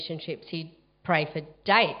previous mission trips, he'd pray for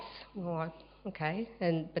dates. Well, okay,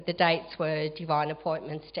 but the dates were divine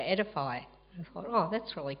appointments to edify. I thought, oh,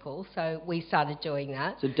 that's really cool. So we started doing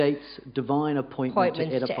that. So dates, divine appointments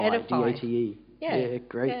to edify. D-A-T-E. Yeah,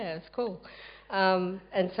 great. Yeah, it's cool. And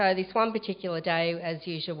so this one particular day, as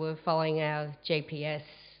usual, we were following our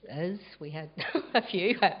GPSs. We had a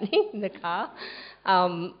few happening in the car.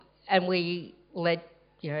 And we led,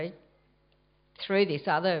 through this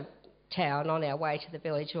other town on our way to the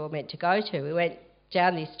village we were meant to go to. We went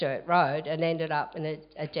down this dirt road and ended up in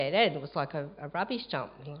a dead end. It was like a rubbish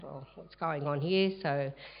dump. I thought, oh, what's going on here?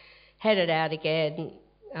 So headed out again.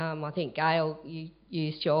 I think, Gail, you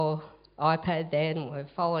used your iPad then, and we're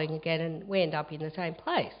following again, and we end up in the same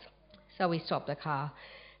place. So we stopped the car.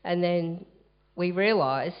 And then we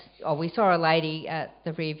realised, we saw a lady at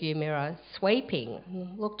the rear view mirror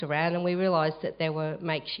sweeping. Looked around and we realised that there were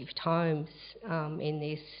makeshift homes in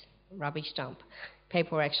this rubbish dump.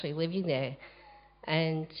 People were actually living there,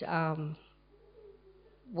 and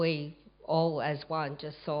we all as one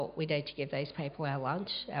just thought we need to give these people our lunch,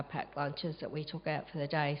 our packed lunches that we took out for the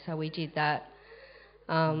day. So we did that.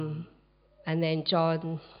 And then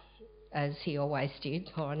John, as he always did,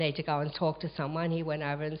 I need to go and talk to someone, he went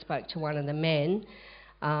over and spoke to one of the men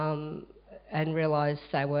and realised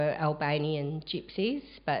they were Albanian gypsies.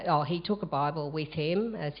 But he took a Bible with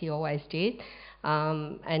him, as he always did,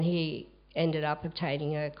 and he ended up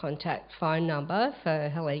obtaining a contact phone number for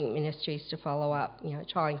Hellenic Ministries to follow up,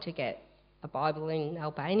 trying to get a Bible in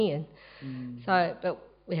Albanian. So, but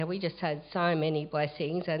we just had so many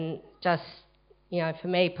blessings, and just, for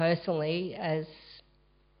me personally, as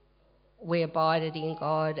we abided in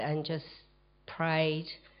God and just prayed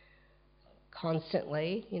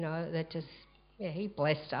constantly, that just, He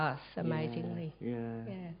blessed us amazingly.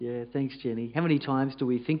 Yeah. Thanks, Jenny. How many times do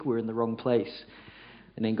we think we're in the wrong place,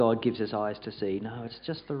 and then God gives us eyes to see, no, it's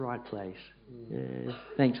just the right place? Yeah.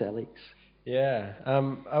 Thanks, Alex. Yeah,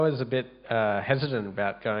 I was a bit hesitant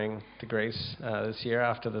about going to Greece this year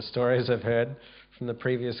after the stories I've heard from the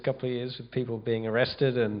previous couple of years with people being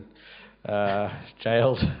arrested and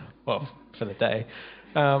jailed, well, for the day.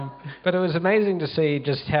 But it was amazing to see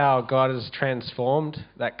just how God has transformed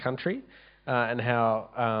that country and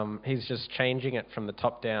how He's just changing it from the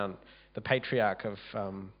top down. The Patriarch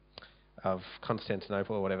of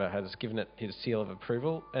Constantinople or whatever has given it his seal of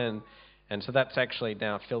approval, and so that's actually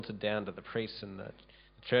now filtered down to the priests and the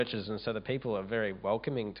churches, and so the people are very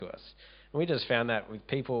welcoming to us. And we just found that with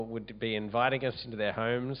people would be inviting us into their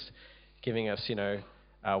homes, giving us,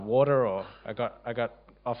 water, or I got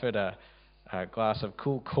offered a glass of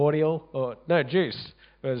cool cordial, juice.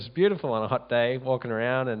 It was beautiful on a hot day, walking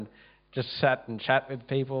around and just sat and chat with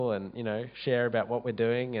people and, share about what we're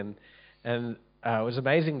doing. And it was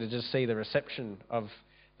amazing to just see the reception of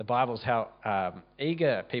the Bibles, how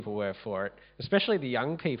eager people were for it, especially the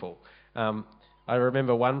young people. I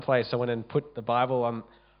remember one place I went and put the Bible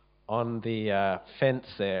on the fence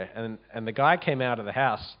there, and the guy came out of the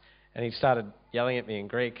house and he started yelling at me in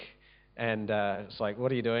Greek, and it's like,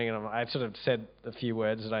 what are you doing? And I sort of said a few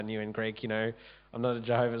words that I knew in Greek, I'm not a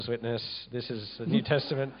Jehovah's Witness, this is the New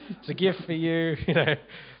Testament, it's a gift for you,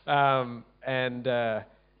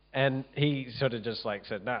 and he sort of just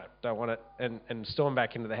said, no, don't want it, and stormed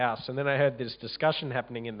back into the house. And then I heard this discussion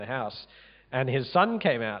happening in the house, and his son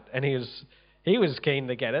came out, and he was keen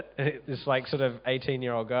to get it, this sort of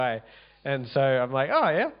 18-year-old guy. And so I'm like, oh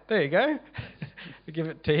yeah, there you go. I give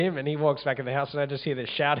it to him, and he walks back in the house, and I just hear this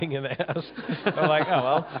shouting in the house. I'm like, oh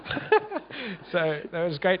well. So it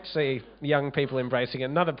was great to see young people embracing it.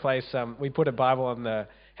 Another place, we put a Bible on the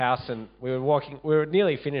house, and we were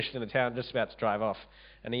nearly finished in the town, just about to drive off.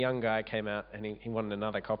 And a young guy came out and he wanted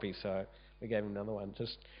another copy, so we gave him another one.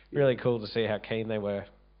 Just really cool to see how keen they were.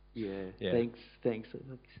 Yeah. Thanks,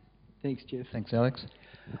 Alex. Thanks, Jeff. Thanks, Alex.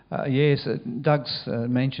 Yes, Doug's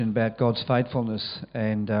mentioned about God's faithfulness,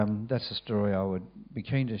 and that's a story I would be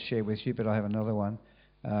keen to share with you, but I have another one.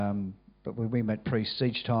 But we met priests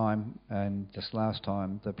each time, and this last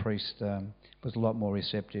time the priest was a lot more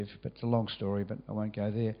receptive. But it's a long story, but I won't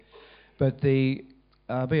go there. But be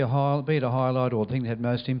it a highlight, or the thing that had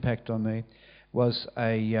most impact on me was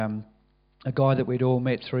a guy that we'd all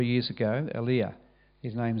met 3 years ago, Elia.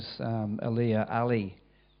 His name's Elia Ali,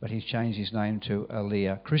 but he's changed his name to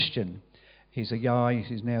Elia Christian. He's a guy,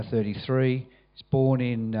 he's now 33. He's born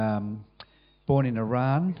in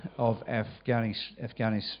Iran of Afghani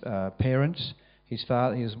parents. His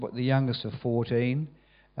father, he was the youngest of 14.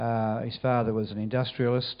 His father was an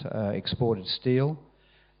industrialist, exported steel,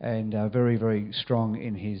 and very, very strong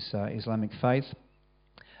in his Islamic faith.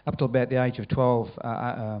 Up till about the age of 12,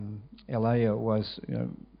 Elia was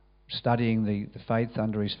studying the faith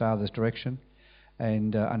under his father's direction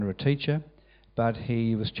and under a teacher, but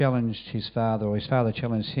he was challenged, his father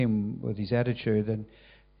challenged him with his attitude, and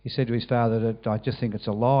he said to his father that, I just think it's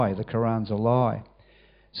a lie, the Quran's a lie.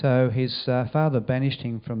 So his father banished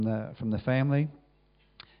him from the family,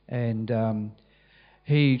 and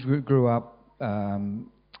he grew up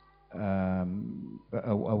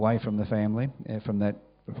away from the family, from that,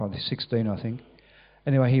 probably 16 I think.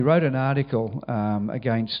 Anyway, he wrote an article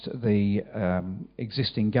against the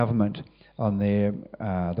existing government on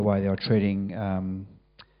the way they were treating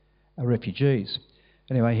refugees.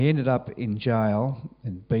 Anyway, he ended up in jail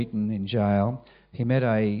and beaten in jail. He met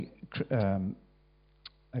a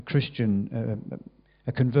Christian,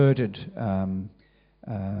 a converted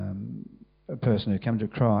person who came to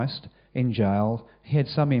Christ, in jail. He had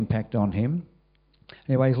some impact on him.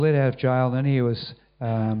 Anyway, he's let out of jail, then he was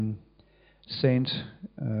sent,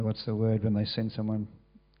 what's the word when they send someone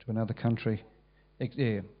to another country?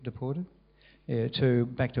 Deported? Yeah,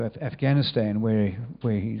 back to Afghanistan, where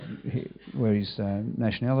his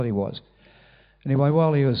nationality was. Anyway,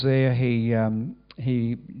 while he was there,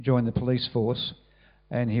 he joined the police force,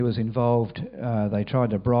 and he was involved. They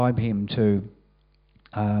tried to bribe him to.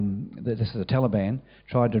 This is the Taliban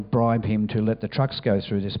tried to bribe him to let the trucks go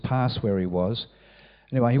through this pass where he was.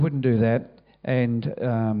 Anyway, he wouldn't do that, and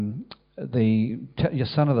the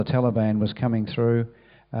son of the Taliban was coming through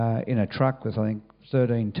in a truck with, I think,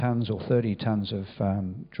 13 tons or 30 tons of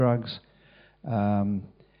drugs. In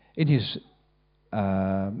his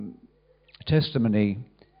testimony,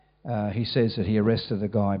 he says that he arrested the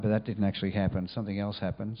guy, but that didn't actually happen. Something else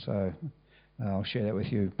happened, so I'll share that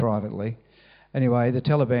with you privately. Anyway, the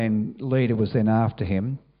Taliban leader was then after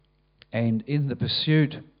him, and in the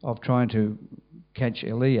pursuit of trying to catch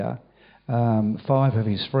Elia, 5 of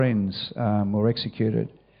his friends were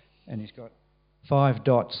executed, and he's got 5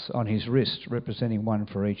 dots on his wrist, representing one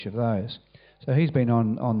for each of those. So he's been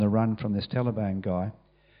on the run from this Taliban guy,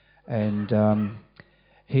 and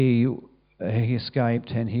he escaped,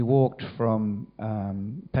 and he walked from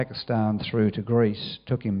Pakistan through to Greece.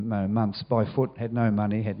 Took him months by foot, had no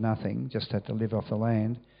money, had nothing, just had to live off the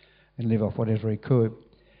land and live off whatever he could.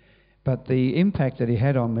 But the impact that he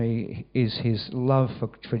had on me is his love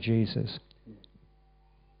for Jesus.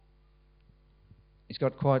 He's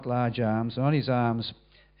got quite large arms, and on his arms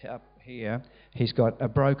up here, he's got a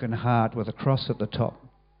broken heart with a cross at the top.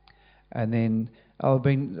 And then I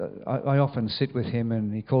often sit with him,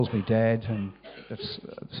 and he calls me Dad, and it's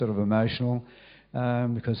sort of emotional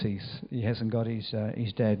because he hasn't got his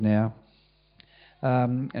dad now,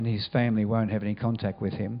 and his family won't have any contact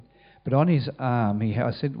with him. But on his arm,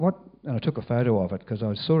 I said, "What?" And I took a photo of it because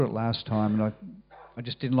I saw it last time, and I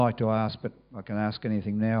just didn't like to ask, but I can ask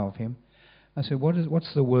anything now of him. I said,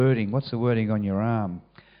 "What's the wording? What's the wording on your arm?"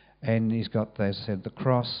 And he's got, as I said, the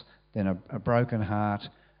cross, then a broken heart,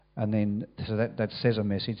 and then so that says a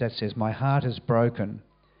message. That says, "My heart is broken."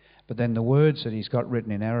 But then the words that he's got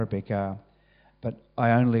written in Arabic are, "But I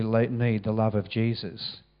only need the love of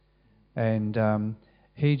Jesus." And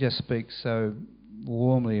he just speaks so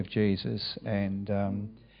warmly of Jesus, and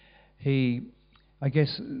I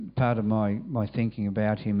guess part of my thinking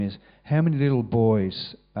about him is how many little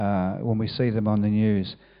boys, when we see them on the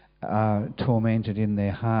news, are tormented in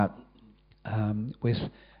their heart with,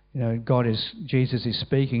 Jesus is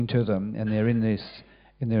speaking to them, and they're in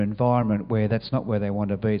their environment where that's not where they want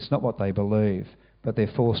to be. It's not what they believe, but they're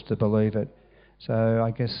forced to believe it. So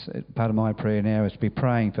I guess part of my prayer now is to be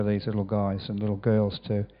praying for these little guys and little girls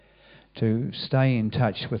to stay in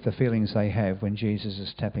touch with the feelings they have when Jesus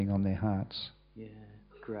is tapping on their hearts. Yeah,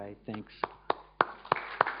 great, thanks.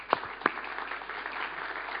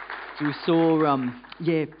 So we saw,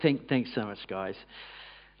 thanks so much, guys.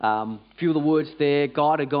 A few of the words there,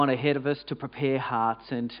 God had gone ahead of us to prepare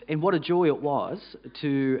hearts, and what a joy it was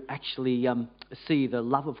to actually see the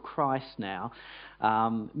love of Christ now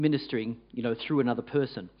ministering, through another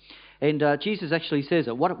person. And Jesus actually says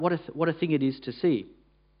it. What a thing it is to see.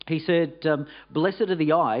 He said, "Blessed are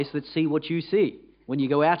the eyes that see what you see." When you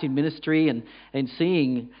go out in ministry and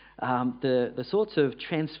seeing the sorts of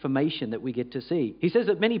transformation that we get to see. He says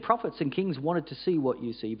that many prophets and kings wanted to see what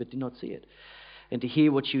you see but did not see it, and to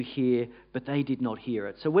hear what you hear but they did not hear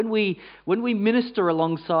it. So when we minister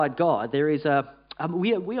alongside God, there is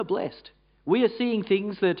we are blessed. We are seeing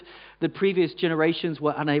things that the previous generations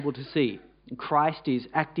were unable to see. And Christ is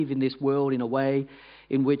active in this world in a way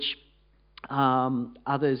in which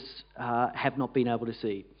others have not been able to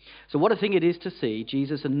see. So what a thing it is to see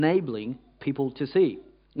Jesus enabling people to see.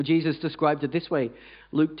 Jesus described it this way,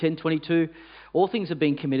 Luke 10:22, "All things have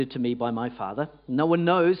been committed to me by my Father. No one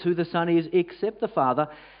knows who the Son is except the Father,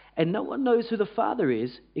 and no one knows who the Father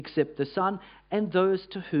is except the Son, and those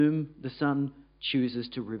to whom the Son chooses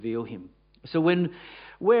to reveal him." So when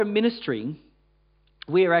we're ministering,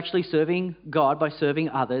 we are actually serving God by serving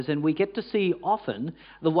others, and we get to see often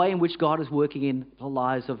the way in which God is working in the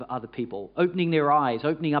lives of other people, opening their eyes,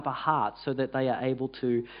 opening up a heart so that they are able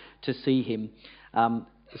to see him,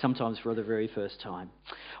 sometimes for the very first time.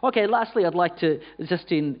 Okay, lastly, I'd like to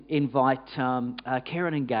just invite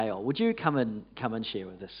Karen and Gail. Would you come and share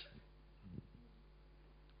with us?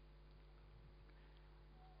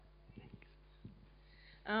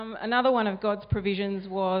 Another one of God's provisions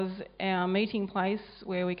was our meeting place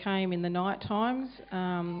where we came in the night times.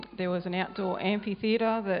 There was an outdoor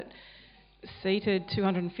amphitheatre that seated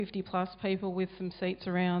 250 plus people with some seats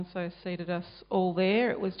around, so seated us all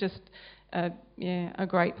there. It was just a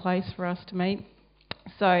great place for us to meet.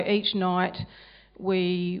 So each night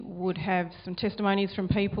we would have some testimonies from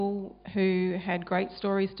people who had great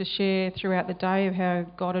stories to share throughout the day of how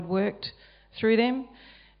God had worked through them,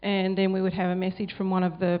 and then we would have a message from one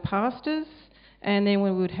of the pastors, and then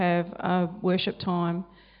we would have a worship time.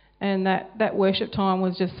 And that worship time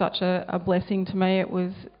was just such a blessing to me. It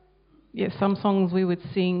was, some songs we would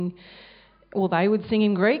sing, or they would sing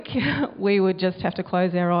in Greek. We would just have to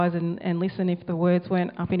close our eyes and listen if the words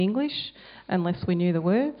weren't up in English, unless we knew the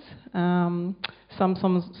words. Some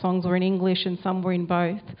songs were in English and some were in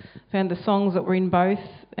both. I found the songs that were in both,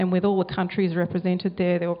 and with all the countries represented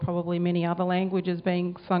there were probably many other languages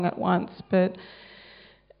being sung at once, but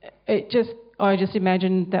I just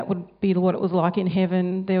imagined that would be what it was like in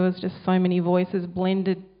heaven. There was just so many voices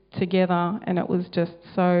blended together, and it was just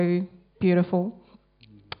so beautiful.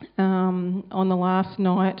 On the last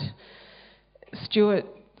night, Stewart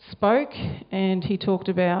spoke, and he talked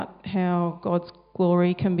about how God's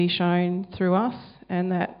glory can be shown through us,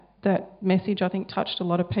 and that message, I think, touched a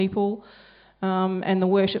lot of people. And the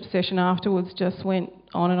worship session afterwards just went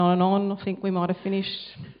on and on and on. I think we might have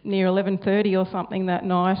finished near 11:30 or something that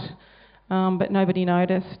night, but nobody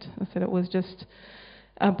noticed. I said it was just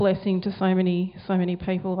a blessing to so many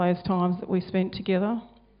people, those times that we spent together.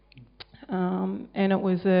 And it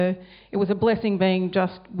was a blessing being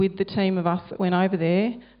just with the team of us that went over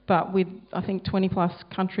there, but with, I think, 20 plus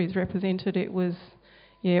countries represented. It was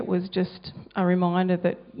just a reminder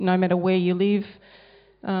that no matter where you live,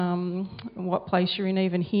 what place you're in,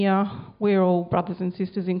 even here, we're all brothers and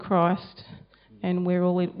sisters in Christ, and we're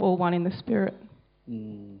all one in the Spirit.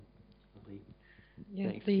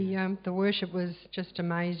 Yeah, the worship was just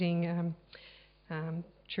amazing.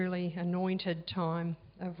 Truly anointed time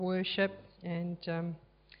of worship, and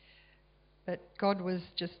but God was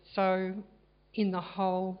just so in the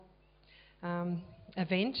whole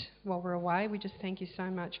event while we're away. We just thank you so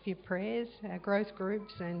much for your prayers, our growth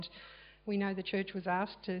groups, and we know the church was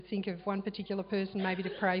asked to think of one particular person maybe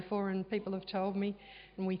to pray for, and people have told me,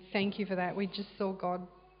 and we thank you for that. We just saw God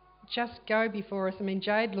just go before us. I mean,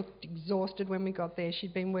 Jade looked exhausted when we got there.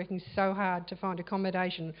 She'd been working so hard to find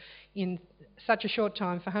accommodation in such a short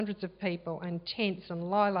time for hundreds of people, and tents and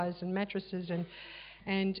lilos and mattresses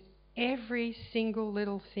and every single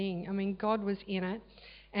little thing. I mean, God was in it.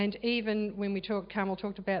 And even when Carmel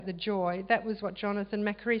talked about the joy, that was what Jonathan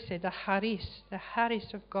Macri said, the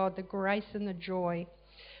haris of God, the grace and the joy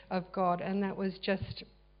of God. And that was just,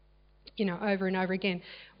 over and over again.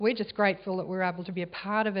 We're just grateful that we're able to be a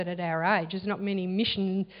part of it at our age. There's not many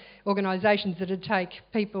mission organisations that would take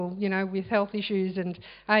people, with health issues and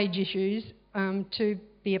age issues to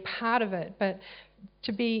be a part of it. But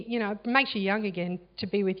to be, it makes you young again, to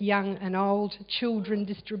be with young and old, children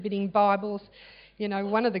distributing Bibles.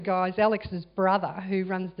 One of the guys, Alex's brother, who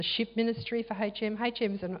runs the ship ministry for HM.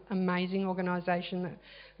 HM is an amazing organisation that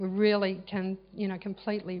we really can,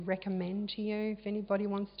 completely recommend to you. If anybody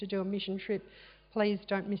wants to do a mission trip, please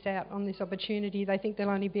don't miss out on this opportunity. They think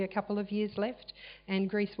there'll only be a couple of years left, and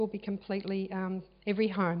Greece will be completely, every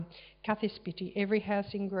home, kathispiti, every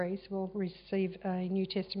house in Greece will receive a New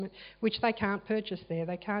Testament, which they can't purchase there.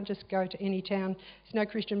 They can't just go to any town. There's no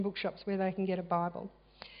Christian bookshops where they can get a Bible.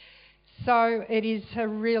 So it is a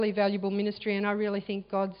really valuable ministry, and I really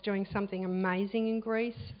think God's doing something amazing in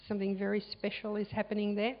Greece. Something very special is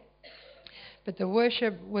happening there. But the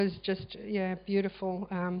worship was just, beautiful.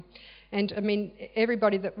 And, I mean,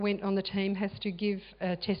 everybody that went on the team has to give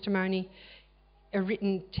a testimony, a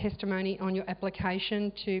written testimony on your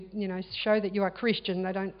application to, show that you are Christian.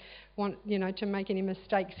 They don't want, to make any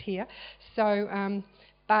mistakes here. So,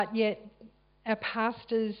 but yet, our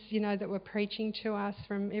pastors, that were preaching to us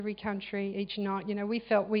from every country each night, we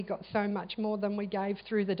felt we got so much more than we gave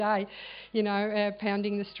through the day,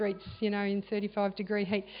 pounding the streets, in 35-degree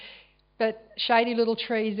heat. But shady little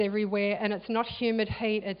trees everywhere, and it's not humid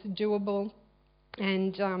heat, it's doable.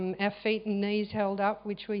 And our feet and knees held up,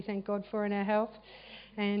 which we thank God for in our health.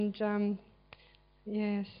 And, so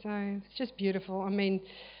it's just beautiful. I mean,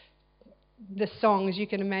 the songs, you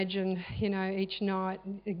can imagine, each night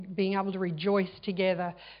being able to rejoice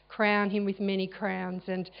together, crown him with many crowns,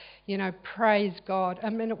 and, praise God. I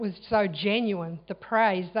mean, it was so genuine, the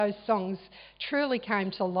praise. Those songs truly came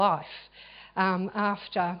to life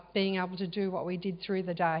after being able to do what we did through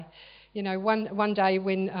the day. One day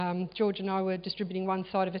when George and I were distributing one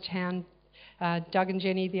side of a town, Doug and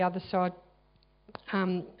Jenny the other side,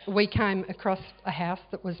 we came across a house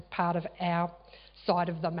that was part of our side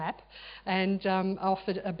of the map, and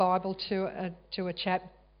offered a Bible to a chap,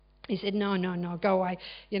 He said, no, go away.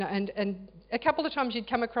 And a couple of times you'd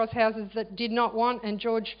come across houses that did not want, and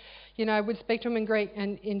George, would speak to them in Greek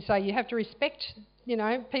and say, you have to respect,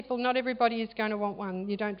 people. Not everybody is going to want one.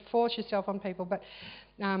 You don't force yourself on people, but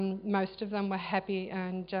most of them were happy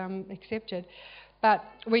and accepted. But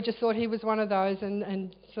we just thought he was one of those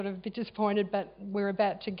and sort of a bit disappointed, but we're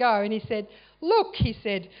about to go. And he said, look, he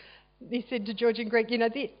said to George in Greek,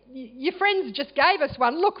 your friends just gave us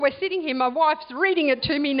one. Look, we're sitting here. My wife's reading it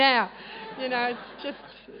to me now. It's just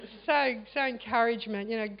so encouragement.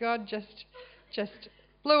 God just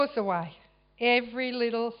blew us away. Every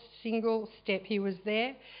little single step he was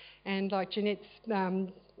there. And like Jeanette's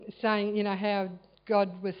saying, how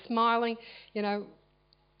God was smiling,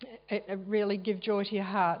 it really give joy to your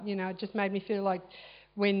heart. It just made me feel like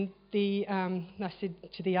when I said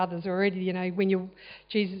to the others already, when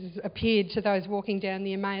Jesus appeared to those walking down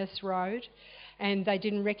the Emmaus Road, and they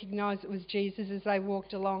didn't recognise it was Jesus as they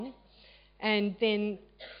walked along. And then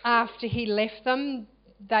after he left them,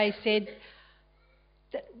 they said,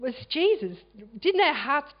 that was Jesus. Didn't our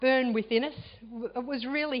hearts burn within us? It was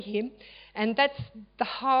really him. And that's the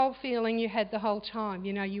whole feeling you had the whole time.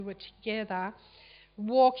 You were together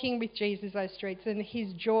walking with Jesus those streets, and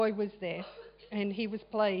his joy was there and he was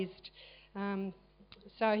pleased.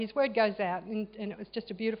 So his word goes out, and it was just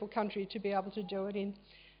a beautiful country to be able to do it in.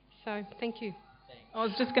 So thank you. I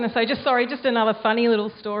was just going to say, just another funny little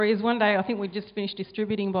story is one day I think we just finished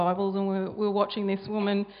distributing Bibles, and we were watching this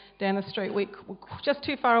woman down the street. We were just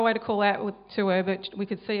too far away to call out to her, but we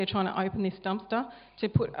could see her trying to open this dumpster to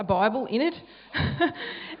put a Bible in it.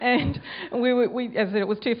 And we as I said, it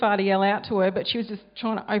was too far to yell out to her, but she was just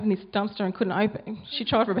trying to open this dumpster and couldn't open it. She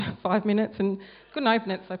tried for about 5 minutes and couldn't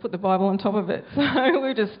open it, so I put the Bible on top of it. So we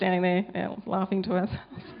were just standing there laughing to ourselves.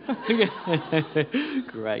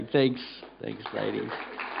 Great, thanks, ladies.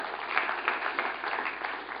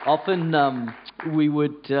 Often we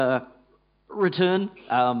would return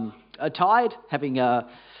tired, having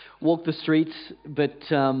walked the streets, but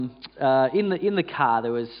in the car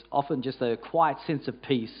there was often just a quiet sense of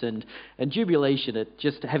peace and jubilation at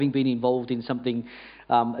just having been involved in something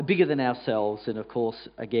bigger than ourselves, and of course,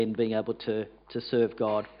 again, being able to serve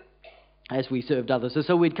God as we served others.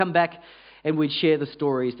 So we'd come back and we'd share the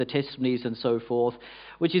stories, the testimonies and so forth,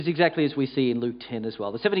 which is exactly as we see in Luke 10 as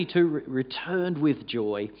well. The 72 returned with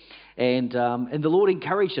joy, and the Lord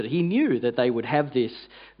encouraged it. He knew that they would have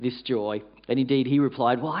this joy, and indeed he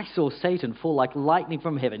replied, well, I saw Satan fall like lightning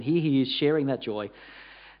from heaven. Here he is sharing that joy.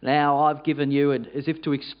 Now I've given you, and as if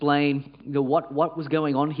to explain what was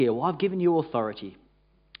going on here, well, I've given you authority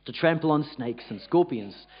to trample on snakes and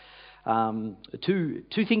scorpions,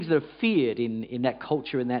 two things that are feared in that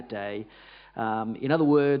culture in that day. In other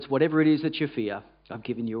words, whatever it is that you fear, I've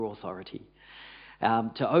given you authority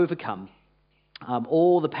to overcome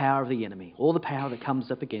all the power of the enemy, all the power that comes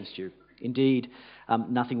up against you. Indeed,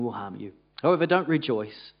 nothing will harm you. However, don't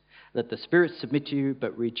rejoice that the spirits submit to you,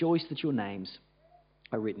 but rejoice that your names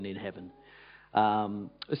are written in heaven.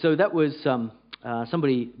 So that was...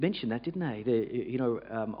 somebody mentioned that, didn't they?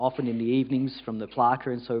 Often in the evenings from the Plaka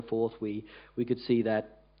and so forth, we could see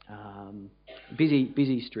that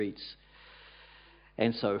busy streets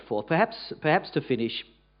and so forth. Perhaps to finish,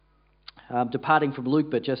 departing from Luke,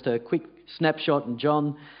 but just a quick snapshot in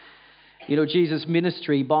John. Jesus'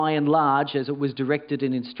 ministry, by and large, as it was directed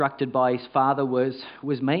and instructed by his Father, was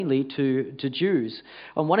mainly to Jews.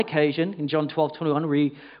 On one occasion, in John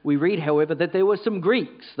 12:21, we read, however, that there were some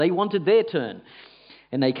Greeks. They wanted their turn,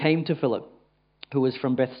 and they came to Philip, who was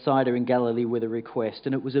from Bethsaida in Galilee, with a request.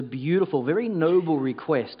 And it was a beautiful, very noble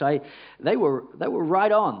request. They were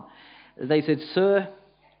right on. They said, "Sir,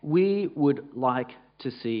 we would like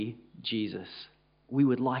to see Jesus." We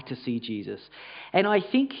would like to see Jesus. And I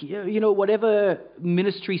think, whatever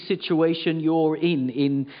ministry situation you're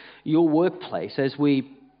in your workplace, as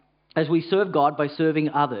we serve God by serving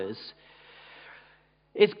others,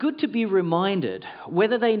 it's good to be reminded,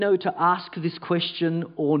 whether they know to ask this question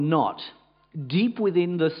or not, deep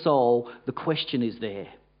within the soul, the question is there.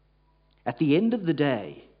 At the end of the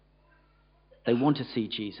day, they want to see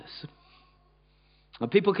Jesus. And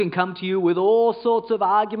people can come to you with all sorts of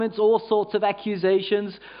arguments, all sorts of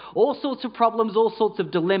accusations, all sorts of problems, all sorts of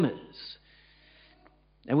dilemmas.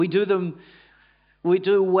 And we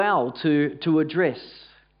do well to address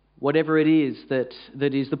whatever it is that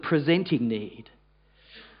is the presenting need.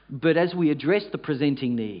 But as we address the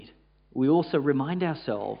presenting need, we also remind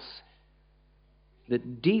ourselves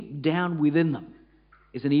that deep down within them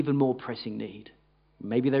is an even more pressing need.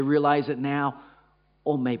 Maybe they realize it now,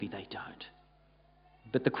 or maybe they don't.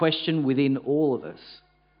 But the question within all of us,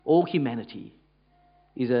 all humanity,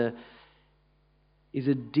 is is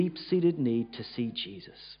a deep-seated need to see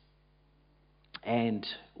Jesus. And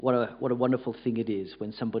what a wonderful thing it is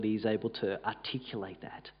when somebody is able to articulate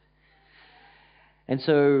that. And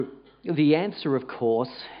so the answer, of course,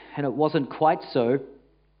 and it wasn't quite so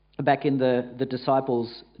back in the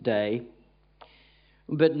disciples' day,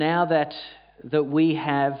 but now that we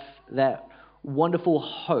have that wonderful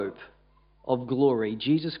hope of glory,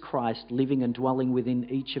 Jesus Christ living and dwelling within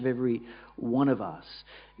each of every one of us,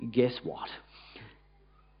 guess what?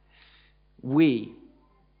 We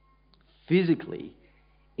physically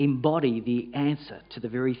embody the answer to the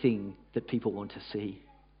very thing that people want to see.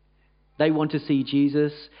 They want to see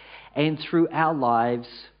Jesus, and through our lives,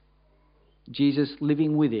 Jesus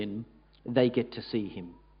living within, they get to see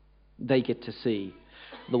him. They get to see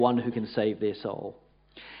the one who can save their soul.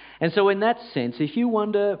 And so in that sense, if you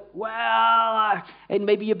wonder, well, and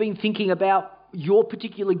maybe you've been thinking about your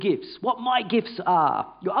particular gifts, what my gifts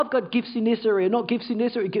are. I've got gifts in this area, not gifts in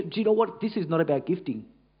this area. Do you know what? This is not about gifting.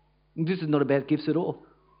 This is not about gifts at all.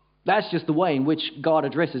 That's just the way in which God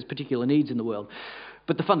addresses particular needs in the world.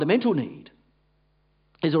 But the fundamental need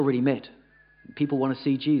is already met. People want to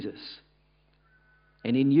see Jesus.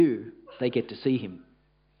 And in you, they get to see him.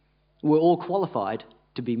 We're all qualified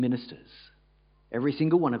to be ministers. Every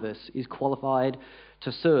single one of us is qualified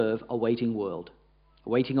to serve a waiting world,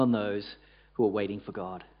 waiting on those who are waiting for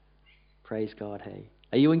God. Praise God, hey.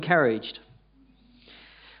 Are you encouraged?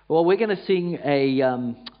 Well, we're going to sing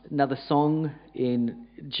another song in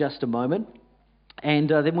just a moment, and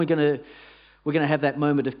then we're going to have that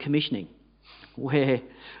moment of commissioning, where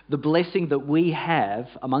the blessing that we have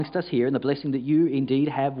amongst us here, and the blessing that you indeed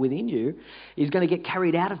have within you, is going to get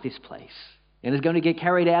carried out of this place, and is going to get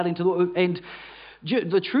carried out into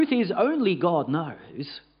the truth is, only God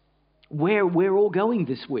knows where we're all going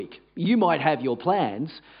this week. You might have your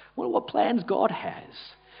plans. Well, what plans God has?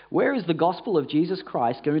 Where is the gospel of Jesus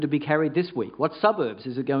Christ going to be carried this week? What suburbs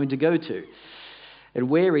is it going to go to? And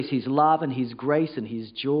where is his love and his grace and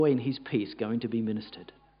his joy and his peace going to be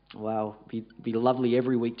ministered? Wow, it'd be lovely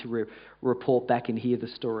every week to report back and hear the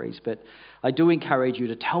stories. But I do encourage you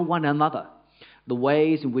to tell one another the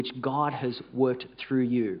ways in which God has worked through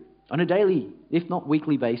you on a daily, if not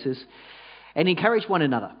weekly basis, and encourage one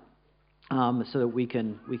another so that we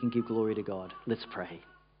can give glory to God. Let's pray.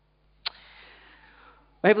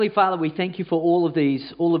 Heavenly Father, we thank you for all of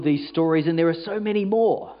these stories, and there are so many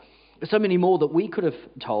more that we could have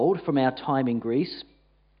told from our time in Greece,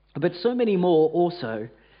 but so many more also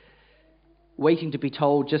waiting to be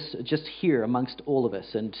told just here amongst all of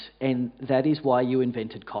us, and that is why you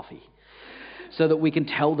invented coffee, so that we can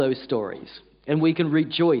tell those stories, and we can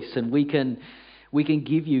rejoice, and we can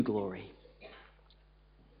give you glory.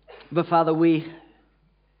 But Father, we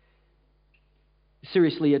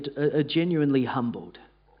seriously are genuinely humbled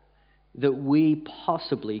that we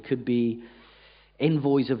possibly could be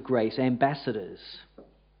envoys of grace, ambassadors,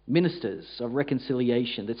 ministers of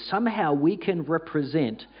reconciliation, that somehow we can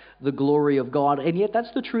represent the glory of God. And yet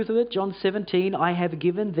that's the truth of it. John 17, I have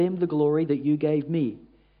given them the glory that you gave me.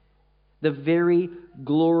 The very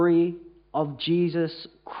glory of Jesus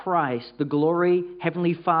Christ, the glory,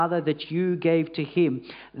 Heavenly Father, that you gave to him,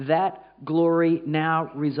 that glory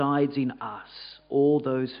now resides in us, all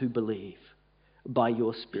those who believe, by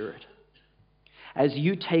your Spirit. As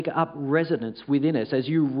you take up residence within us, as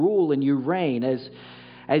you rule and you reign,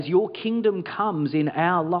 as your kingdom comes in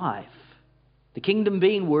our life, the kingdom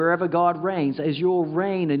being wherever God reigns, as your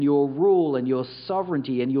reign and your rule and your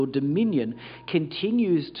sovereignty and your dominion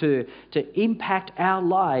continues to impact our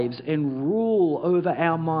lives and rule over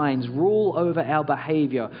our minds, rule over our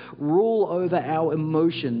behavior, rule over our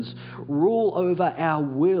emotions, rule over our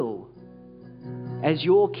will, as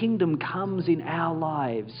your kingdom comes in our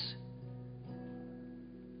lives,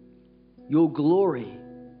 your glory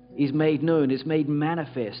is made known, is made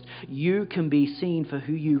manifest. You can be seen for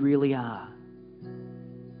who you really are.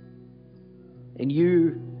 And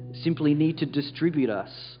you simply need to distribute us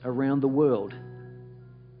around the world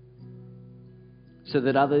so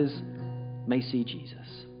that others may see Jesus.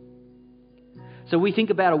 So we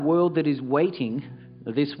think about a world that is waiting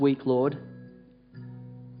this week, Lord.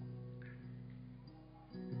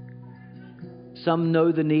 Some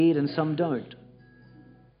know the need and some don't.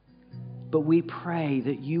 But we pray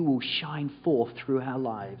that you will shine forth through our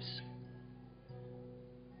lives.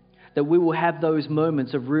 That we will have those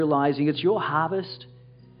moments of realizing it's your harvest.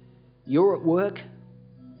 You're at work.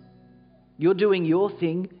 You're doing your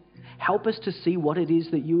thing. Help us to see what it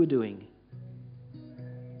is that you are doing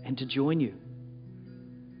and to join you.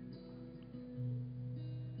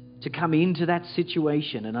 To come into that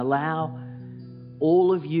situation and allow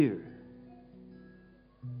all of you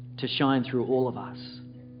to shine through all of us.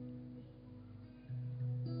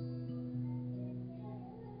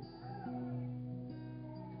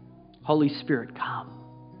 Holy Spirit, come.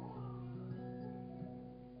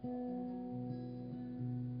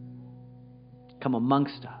 Come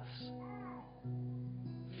amongst us.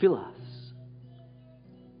 Fill us.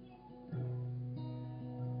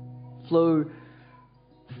 Flow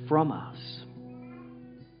from us.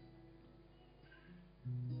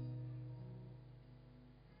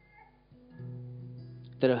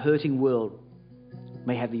 That a hurting world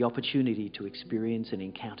may have the opportunity to experience and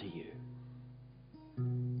encounter you.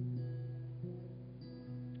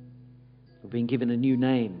 We've been given a new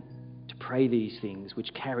name to pray these things,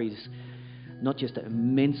 which carries not just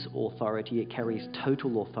immense authority, it carries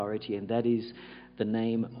total authority, and that is the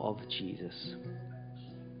name of Jesus.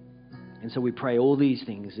 And so we pray all these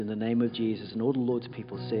things in the name of Jesus, and all the Lord's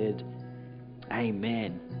people said,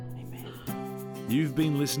 Amen. You've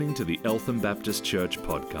been listening to the Eltham Baptist Church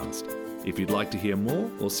podcast. If you'd like to hear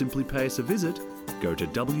more or simply pay us a visit, go to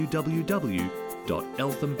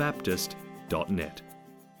www.elthambaptist.net.